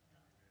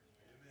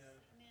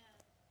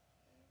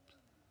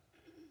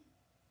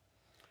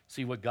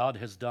 See, what God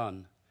has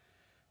done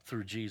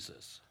through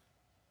Jesus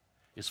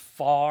is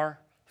far,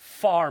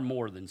 far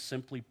more than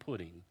simply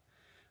putting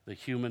the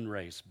human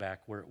race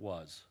back where it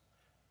was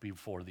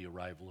before the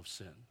arrival of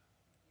sin.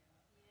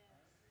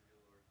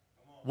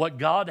 What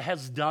God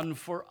has done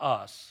for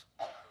us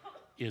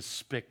is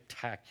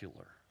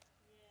spectacular.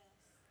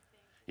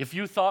 If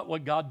you thought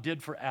what God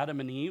did for Adam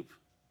and Eve,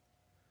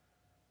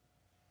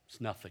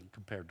 it's nothing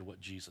compared to what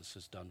Jesus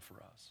has done for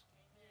us.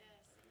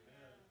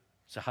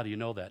 So how do you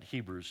know that?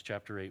 Hebrews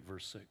chapter 8,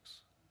 verse 6.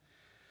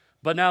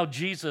 But now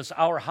Jesus,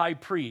 our high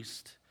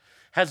priest,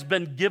 has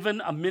been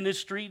given a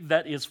ministry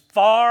that is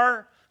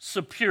far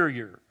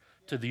superior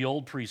to the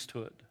old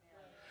priesthood.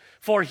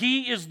 For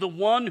he is the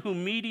one who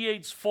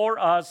mediates for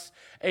us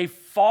a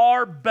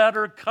far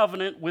better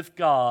covenant with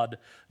God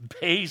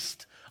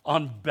based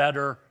on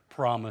better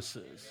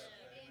promises.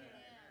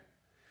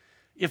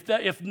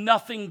 If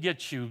nothing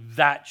gets you,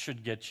 that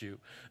should get you.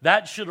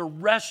 That should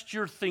arrest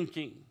your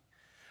thinking.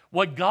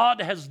 What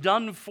God has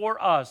done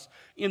for us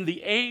in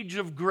the age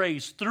of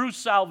grace, through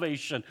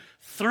salvation,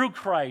 through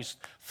Christ,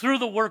 through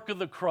the work of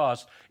the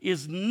cross,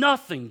 is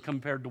nothing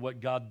compared to what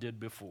God did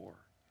before.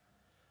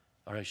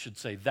 Or I should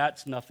say,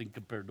 that's nothing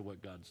compared to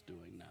what God's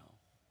doing now.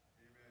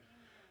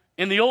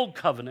 In the old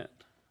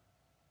covenant,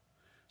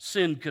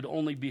 sin could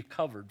only be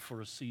covered for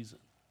a season.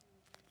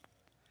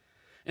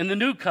 In the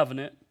new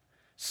covenant,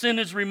 sin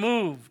is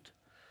removed.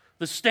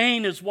 The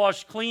stain is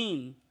washed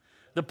clean.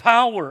 The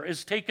power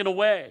is taken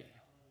away.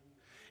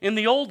 In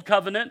the old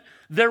covenant,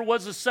 there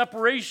was a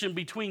separation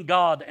between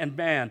God and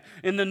man.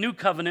 In the new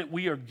covenant,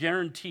 we are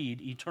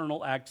guaranteed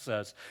eternal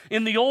access.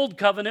 In the old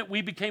covenant,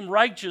 we became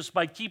righteous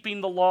by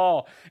keeping the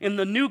law. In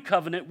the new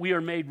covenant, we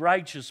are made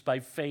righteous by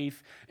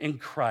faith in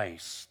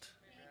Christ.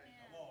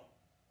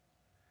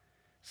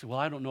 So, well,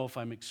 I don't know if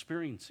I'm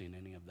experiencing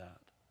any of that.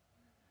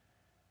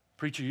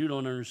 Preacher, you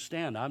don't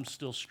understand. I'm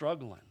still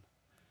struggling.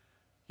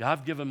 Yeah,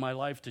 I've given my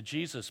life to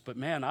Jesus, but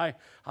man, I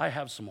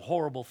have some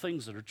horrible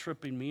things that are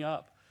tripping me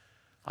up.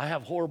 I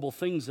have horrible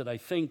things that I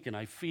think and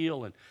I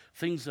feel and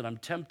things that I'm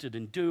tempted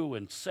and do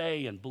and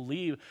say and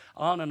believe,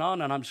 on, and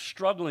I'm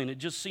struggling. It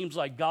just seems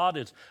like God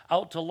is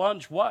out to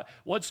lunch.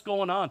 What's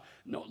going on?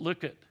 No,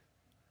 look at,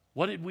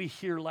 what did we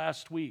hear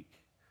last week?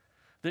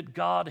 That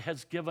God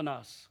has given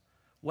us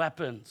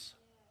weapons,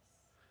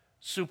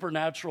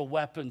 supernatural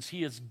weapons.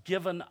 He has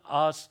given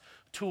us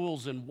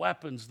tools and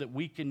weapons that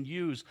we can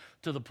use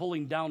to the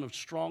pulling down of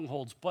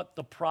strongholds. But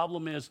the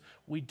problem is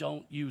we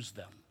don't use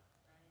them.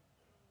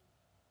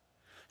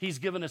 He's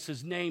given us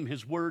His name,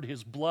 His word,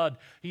 His blood.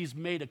 He's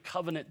made a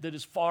covenant that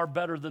is far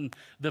better than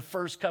the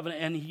first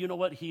covenant. And you know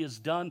what He has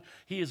done?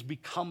 He has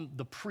become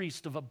the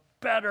priest of a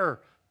better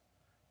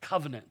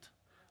covenant,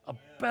 a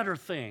better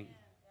thing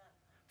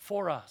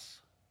for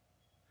us,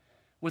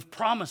 with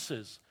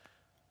promises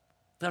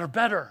that are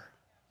better.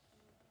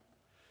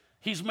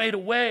 He's made a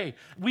way.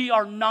 We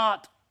are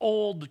not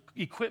old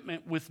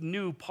equipment with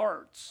new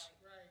parts.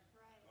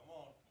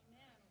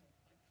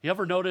 You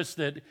ever notice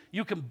that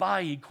you can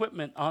buy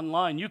equipment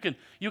online? You can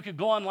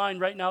go online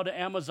right now to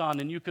Amazon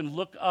and you can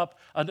look up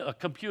a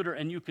computer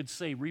and you could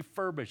say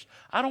refurbished.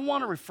 I don't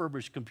want a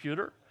refurbished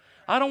computer.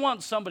 I don't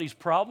want somebody's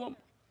problem.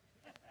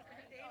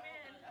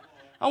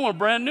 I want a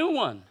brand new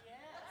one.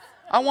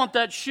 I want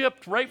that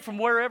shipped right from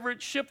wherever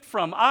it's shipped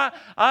from.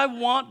 I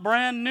want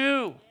brand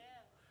new.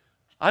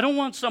 I don't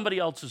want somebody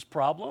else's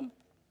problem.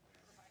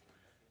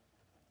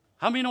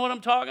 How many know what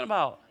I'm talking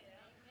about?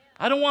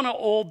 I don't want an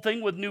old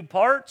thing with new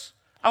parts.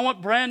 I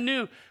want brand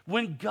new.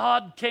 When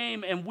God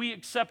came and we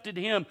accepted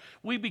Him,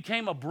 we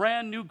became a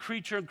brand new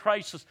creature in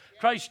Christ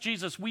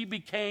Jesus. We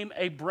became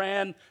a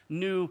brand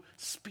new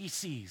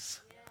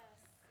species.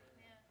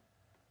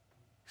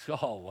 Yes.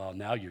 Oh, well,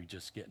 now you're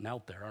just getting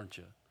out there, aren't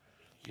you?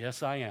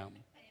 Yes, I am.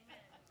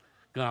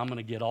 I'm going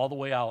to get all the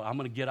way out. I'm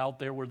going to get out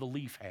there where the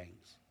leaf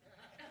hangs.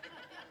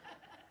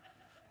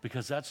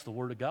 Because that's the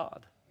Word of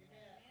God.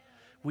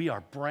 We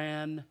are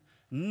brand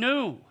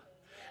new.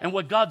 And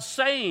what God's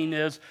saying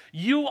is,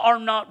 you are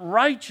not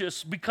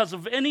righteous because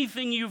of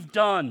anything you've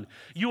done.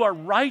 You are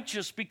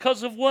righteous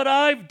because of what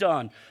I've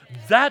done.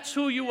 That's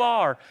who you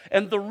are.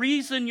 And the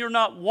reason you're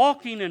not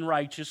walking in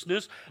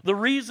righteousness, the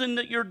reason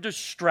that you're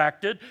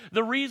distracted,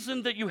 the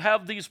reason that you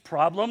have these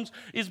problems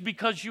is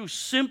because you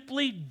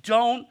simply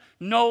don't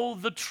know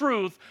the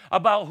truth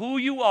about who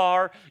you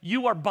are.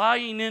 You are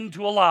buying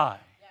into a lie.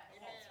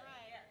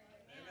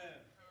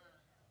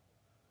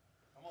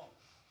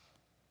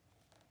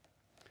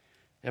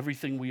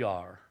 Everything we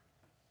are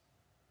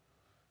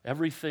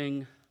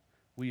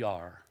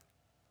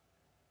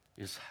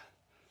is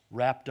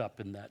wrapped up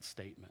in that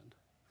statement.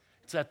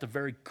 It's at the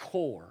very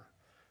core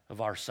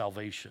of our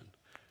salvation,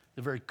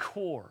 the very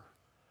core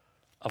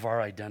of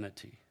our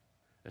identity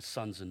as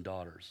sons and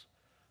daughters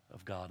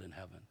of God in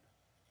heaven.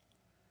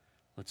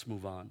 Let's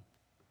move on.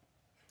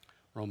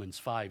 Romans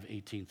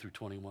 5:18 through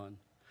 21.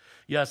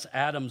 Yes,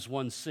 Adam's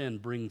one sin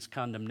brings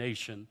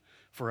condemnation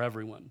for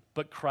everyone,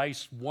 but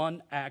Christ's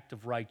one act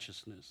of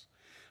righteousness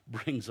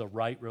brings a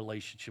right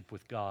relationship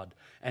with God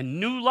and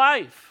new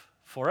life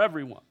for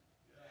everyone.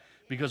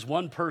 Because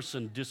one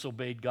person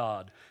disobeyed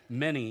God,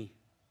 many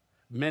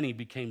many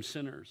became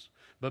sinners.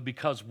 But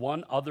because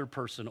one other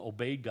person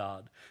obeyed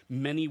God,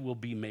 many will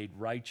be made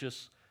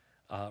righteous.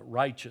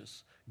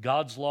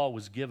 God's law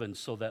was given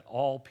so that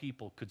all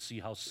people could see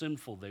how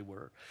sinful they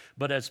were.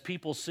 But as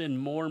people sinned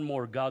more and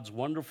more, God's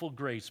wonderful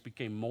grace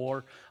became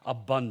more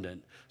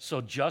abundant. So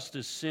just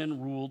as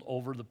sin ruled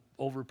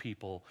over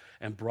people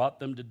and brought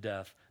them to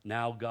death,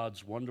 now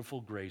God's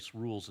wonderful grace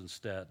rules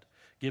instead,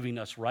 giving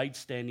us right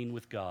standing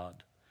with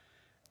God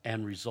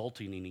and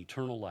resulting in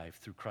eternal life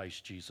through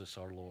Christ Jesus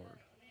our Lord.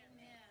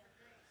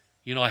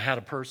 You know, I had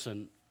a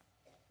person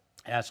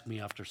ask me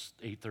after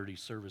 8:30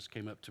 service,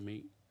 came up to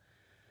me,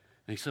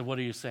 and he said, "What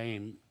are you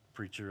saying,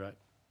 preacher?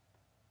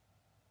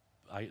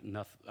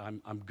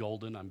 I'm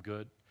golden, I'm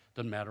good.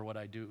 Doesn't matter what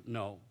I do."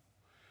 No.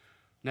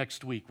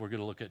 Next week, we're going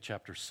to look at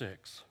chapter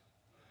 6.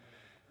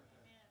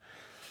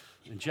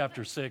 And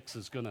chapter 6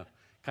 is going to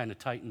kind of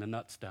tighten the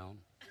nuts down.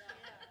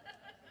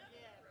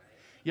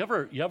 You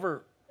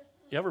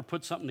ever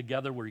put something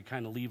together where you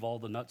kind of leave all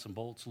the nuts and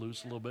bolts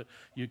loose a little bit?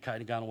 You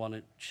kind of want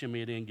to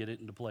shimmy it in, get it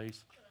into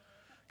place.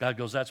 God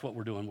goes, that's what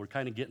we're doing. We're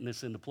kind of getting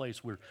this into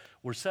place.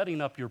 We're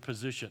setting up your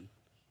position,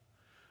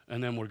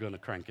 and then we're going to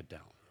crank it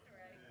down.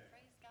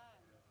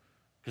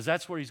 Because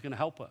that's where he's going to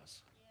help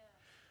us.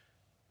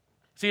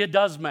 See, it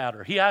does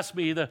matter. He asked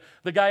me, the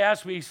guy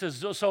asked me, he says,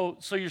 so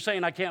you're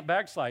saying I can't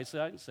backslide? I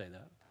said, I didn't say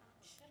that.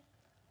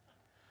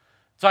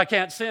 So I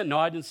can't sin? No,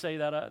 I didn't say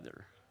that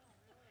either.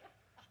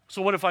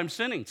 So what if I'm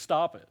sinning?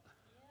 Stop it.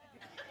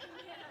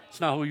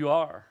 It's not who you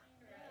are.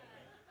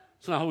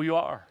 It's not who you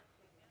are.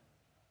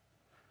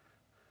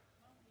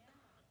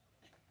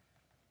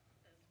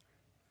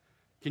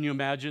 Can you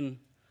imagine?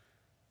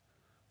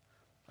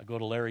 I go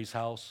to Larry's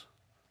house.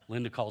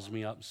 Linda calls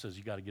me up and says,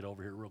 "You got to get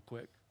over here real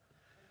quick."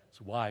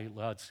 So why?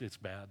 Well, it's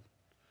bad.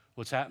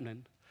 What's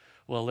happening?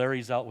 Well,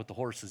 Larry's out with the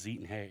horses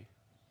eating hay.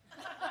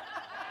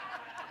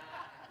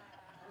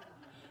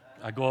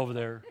 I go over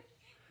there.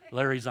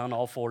 Larry's on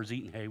all fours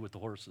eating hay with the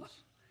horses.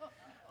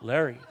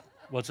 Larry,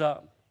 what's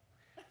up?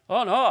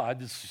 Oh, no,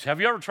 have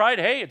you ever tried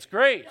hay? It's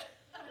great.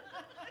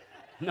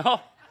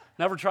 No,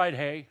 never tried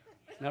hay.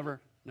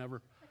 Never.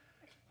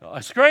 Oh,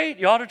 it's great.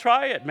 You ought to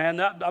try it, man.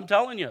 I'm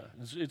telling you,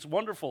 it's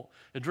wonderful.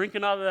 You're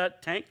drinking out of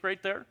that tank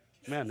right there,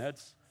 man,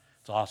 it's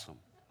awesome.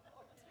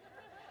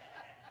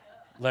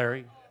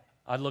 Larry,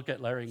 I'd look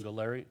at Larry and go,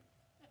 Larry,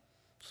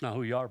 it's not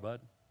who you are,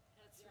 bud.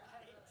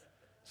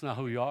 It's not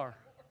who you are.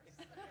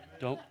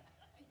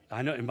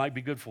 I know it might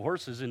be good for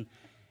horses, and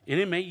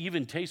it may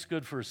even taste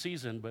good for a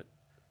season, but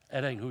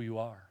that ain't who you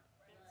are.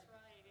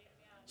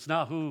 It's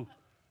not who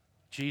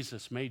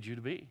Jesus made you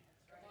to be.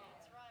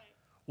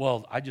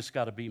 Well, I just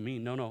got to be me.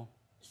 No.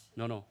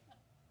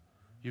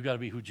 You got to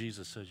be who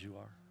Jesus says you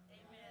are.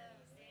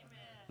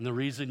 And the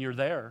reason you're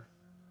there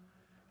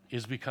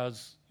is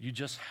because you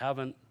just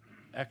haven't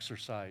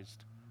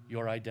exercised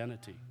your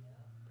identity.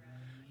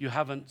 You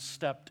haven't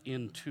stepped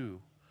into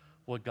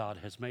what God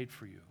has made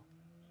for you.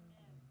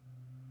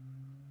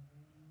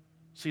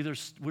 See,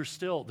 there's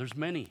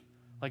many,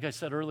 like I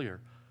said earlier,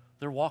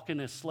 they're walking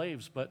as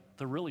slaves, but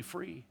they're really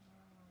free.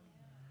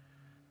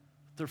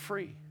 They're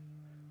free,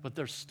 but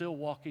they're still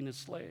walking as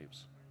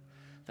slaves.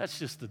 That's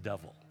just the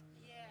devil.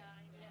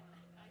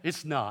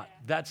 It's not.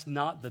 That's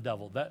not the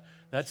devil.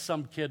 That's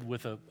some kid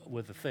with a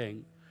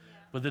thing,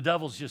 but the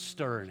devil's just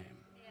stirring him.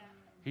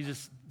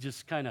 He's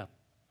just kind of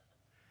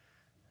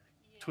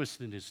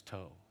twisting his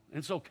toe.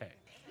 It's okay.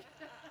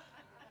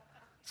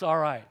 It's all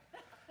right.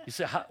 You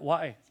say,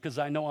 why? Because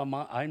I know I'm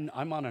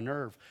on a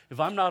nerve. If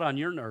I'm not on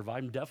your nerve,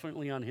 I'm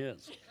definitely on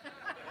his.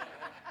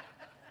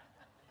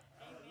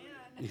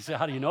 You say,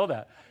 how do you know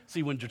that?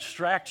 See, when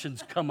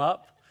distractions come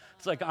up,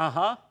 it's like,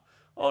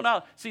 Oh,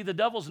 no. See, the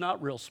devil's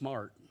not real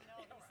smart.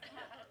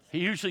 He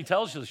usually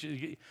tells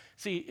you.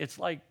 See, it's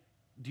like,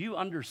 do you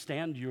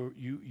understand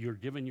you're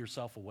giving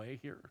yourself away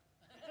here?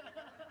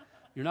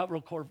 You're not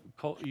real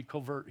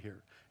covert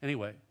here.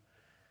 Anyway,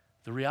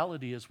 the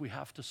reality is we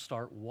have to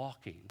start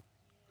walking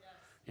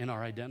in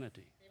our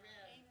identity.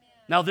 Amen.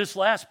 Now, this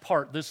last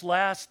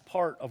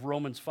part of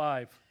Romans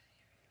 5,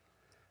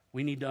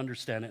 we need to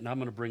understand it, and I'm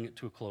going to bring it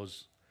to a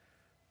close.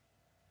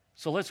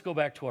 So let's go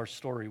back to our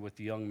story with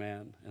the young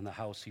man and the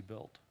house he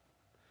built.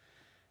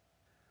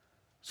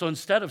 So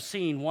instead of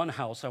seeing one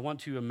house, I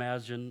want you to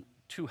imagine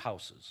two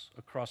houses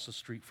across the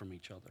street from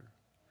each other.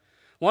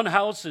 One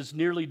house is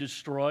nearly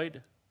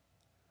destroyed,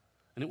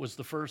 and it was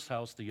the first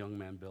house the young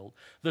man built.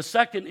 The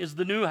second is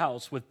the new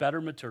house with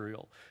better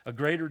material, a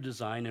greater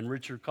design, and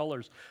richer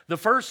colors. The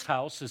first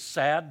house is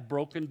sad,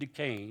 broken,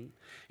 decaying.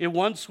 It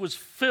once was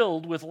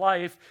filled with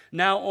life.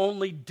 Now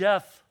only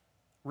death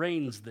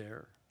reigns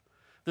there.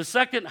 The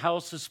second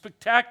house is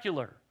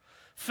spectacular,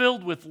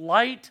 filled with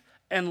light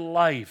and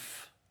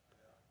life.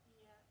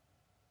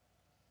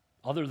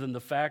 Other than the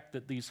fact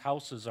that these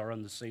houses are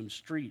on the same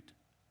street,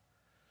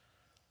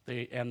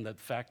 and the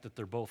fact that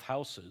they're both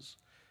houses,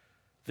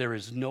 there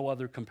is no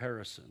other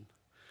comparison.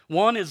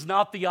 One is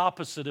not the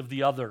opposite of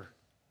the other.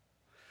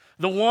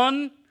 The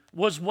one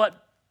was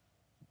what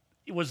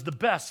was the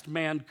best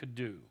man could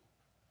do.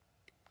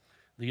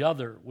 The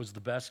other was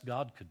the best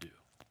God could do.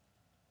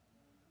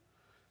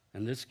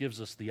 And this gives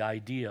us the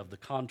idea of the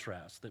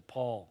contrast that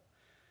Paul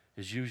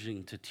is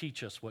using to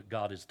teach us what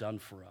God has done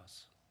for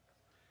us.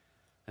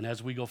 And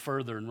as we go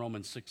further in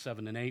Romans 6,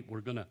 7, and 8,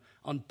 we're going to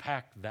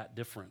unpack that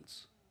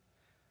difference.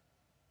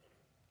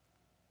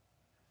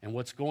 And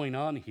what's going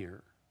on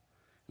here,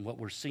 and what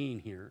we're seeing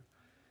here,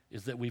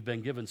 is that we've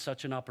been given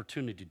such an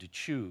opportunity to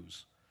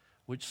choose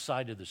which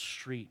side of the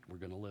street we're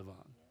going to live on.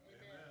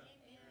 Amen.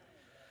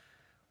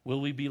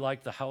 Will we be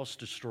like the house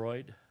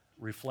destroyed,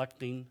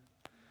 reflecting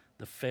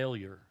the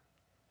failure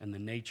and the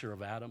nature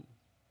of Adam?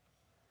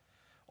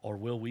 Or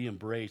will we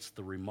embrace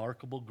the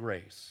remarkable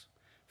grace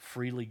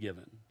freely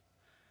given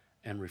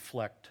and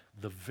reflect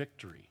the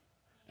victory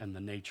and the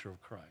nature of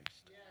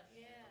Christ?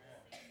 Yes.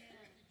 Yes.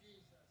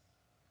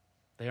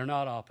 They are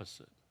not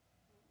opposite.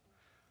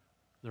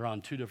 They're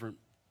on two different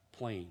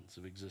planes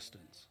of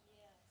existence.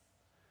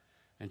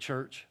 And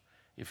church,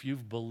 if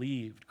you've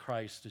believed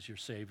Christ as your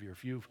Savior,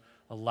 if you've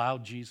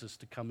allowed Jesus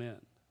to come in,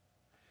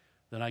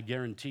 then I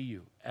guarantee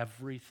you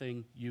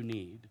everything you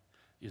need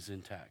is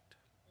intact.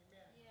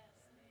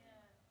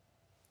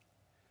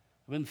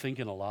 I've been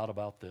thinking a lot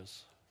about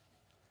this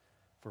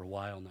for a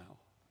while now.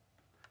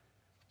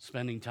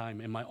 Spending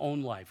time in my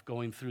own life,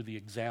 going through the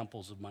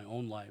examples of my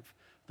own life,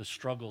 the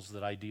struggles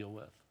that I deal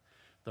with,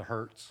 the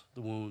hurts,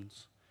 the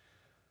wounds,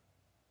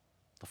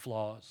 the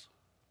flaws.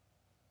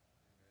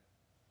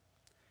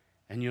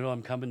 And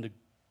I'm coming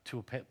to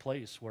a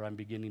place where I'm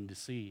beginning to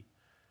see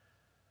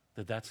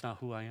that that's not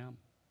who I am. Amen.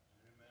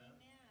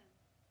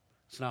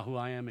 It's not who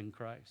I am in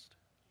Christ.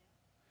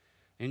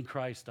 In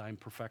Christ, I'm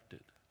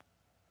perfected.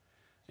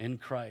 In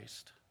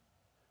Christ,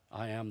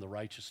 I am the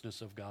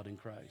righteousness of God in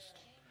Christ.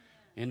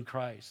 In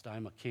Christ,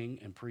 I'm a king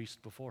and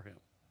priest before him.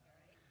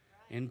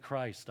 In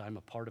Christ, I'm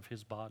a part of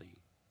his body.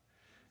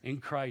 In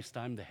Christ,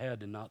 I'm the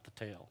head and not the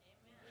tail.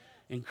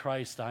 In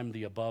Christ, I'm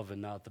the above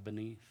and not the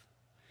beneath.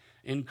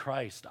 In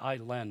Christ, I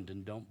lend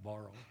and don't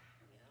borrow.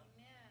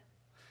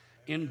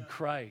 In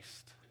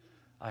Christ,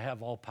 I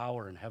have all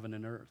power in heaven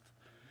and earth.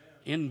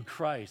 In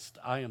Christ,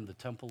 I am the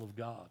temple of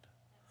God.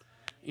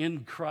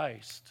 In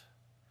Christ,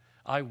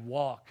 I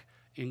walk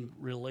in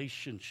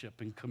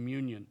relationship and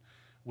communion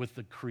with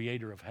the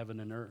Creator of heaven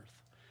and earth.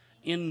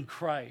 In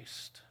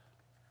Christ,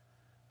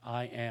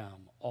 I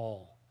am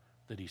all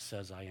that he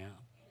says I am. Amen.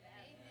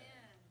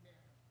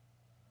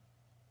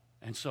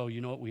 And so,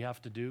 you know what we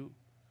have to do?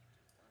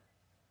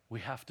 We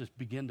have to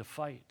begin to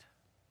fight.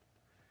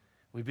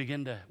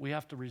 We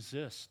have to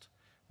resist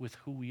with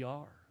who we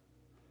are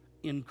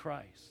in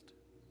Christ.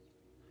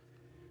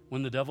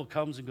 When the devil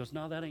comes and goes,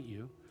 no, that ain't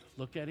you,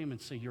 look at him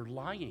and say, you're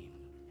lying.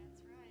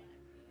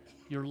 That's right.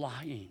 You're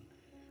lying.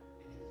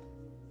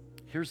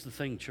 Here's the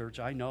thing, church,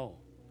 I know.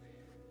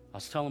 I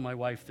was telling my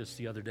wife this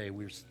the other day.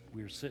 We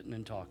were sitting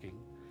and talking,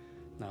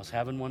 and I was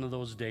having one of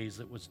those days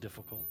that was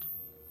difficult.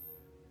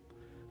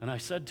 And I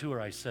said to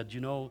her,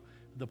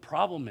 the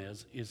problem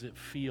is it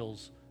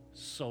feels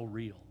so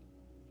real.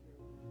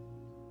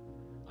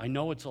 I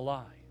know it's a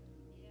lie,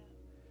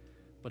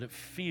 but it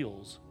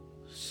feels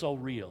so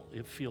real.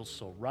 It feels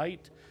so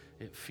right.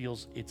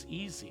 It's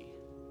easy.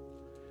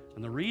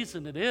 And the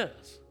reason it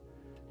is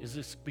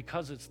it's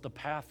because it's the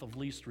path of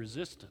least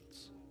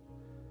resistance.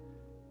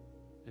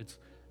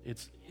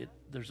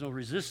 There's no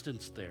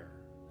resistance there.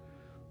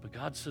 But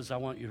God says, I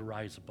want you to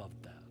rise above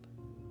that.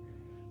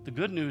 The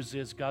good news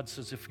is God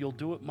says, if you'll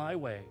do it my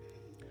way,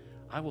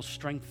 I will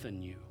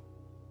strengthen you.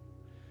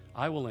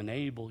 I will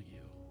enable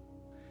you.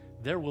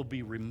 There will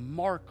be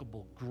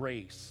remarkable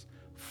grace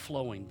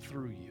flowing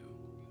through you.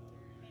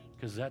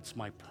 Because that's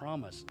my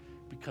promise.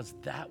 Because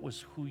that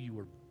was who you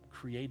were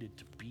created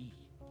to be.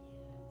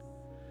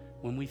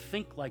 When we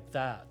think like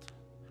that,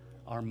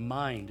 our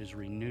mind is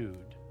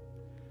renewed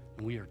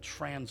and we are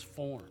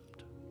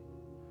transformed.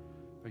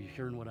 Are you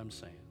hearing what I'm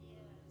saying?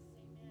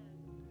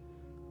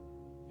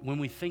 When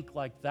we think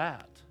like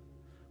that,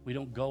 we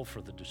don't go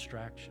for the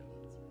distraction.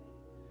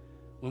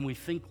 When we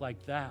think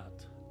like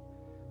that,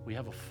 we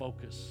have a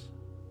focus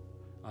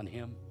on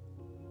him.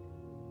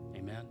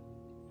 Amen?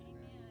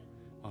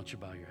 Why don't you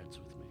bow your heads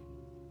with me?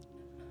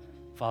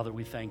 Father,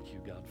 we thank you,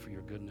 God, for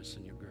your goodness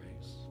and your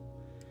grace.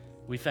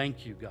 We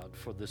thank you, God,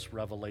 for this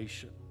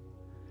revelation.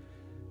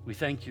 We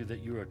thank you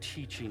that you are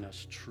teaching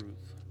us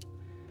truth.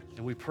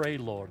 And we pray,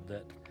 Lord,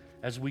 that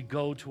as we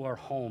go to our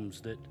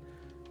homes, that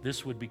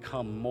this would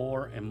become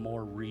more and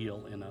more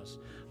real in us.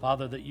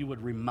 Father, that you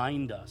would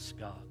remind us,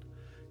 God,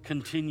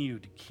 continue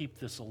to keep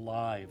this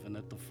alive and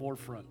at the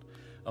forefront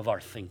of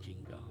our thinking,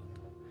 God.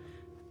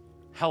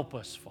 Help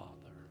us, Father.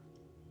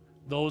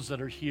 Those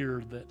that are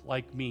here that,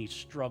 like me,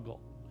 struggle,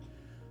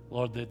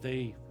 Lord, that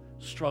they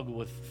struggle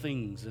with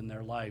things in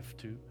their life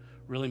to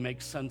really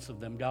make sense of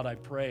them. God, I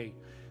pray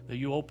that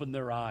you open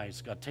their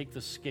eyes. God, take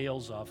the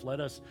scales off. Let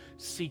us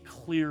see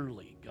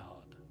clearly, God,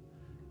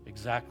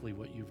 exactly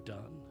what you've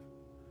done.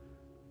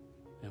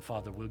 And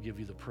Father, we'll give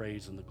you the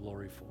praise and the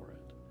glory for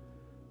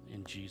it.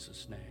 In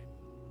Jesus' name,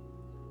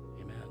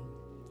 amen.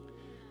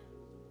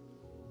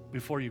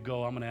 Before you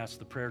go, I'm going to ask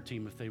the prayer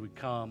team if they would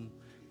come.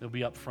 They'll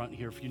be up front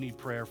here. If you need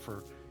prayer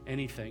for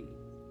anything,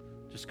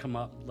 just come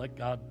up. Let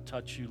God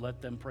touch you.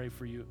 Let them pray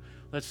for you.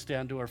 Let's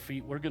stand to our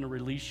feet. We're going to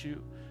release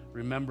you.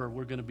 Remember,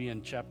 we're going to be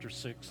in chapter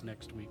 6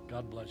 next week.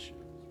 God bless you.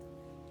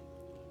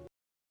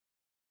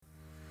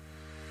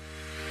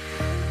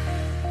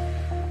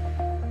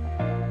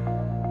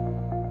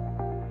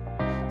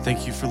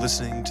 Thank you for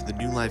listening to the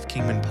New Life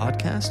Kingman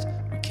podcast.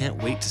 We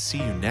can't wait to see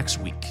you next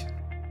week.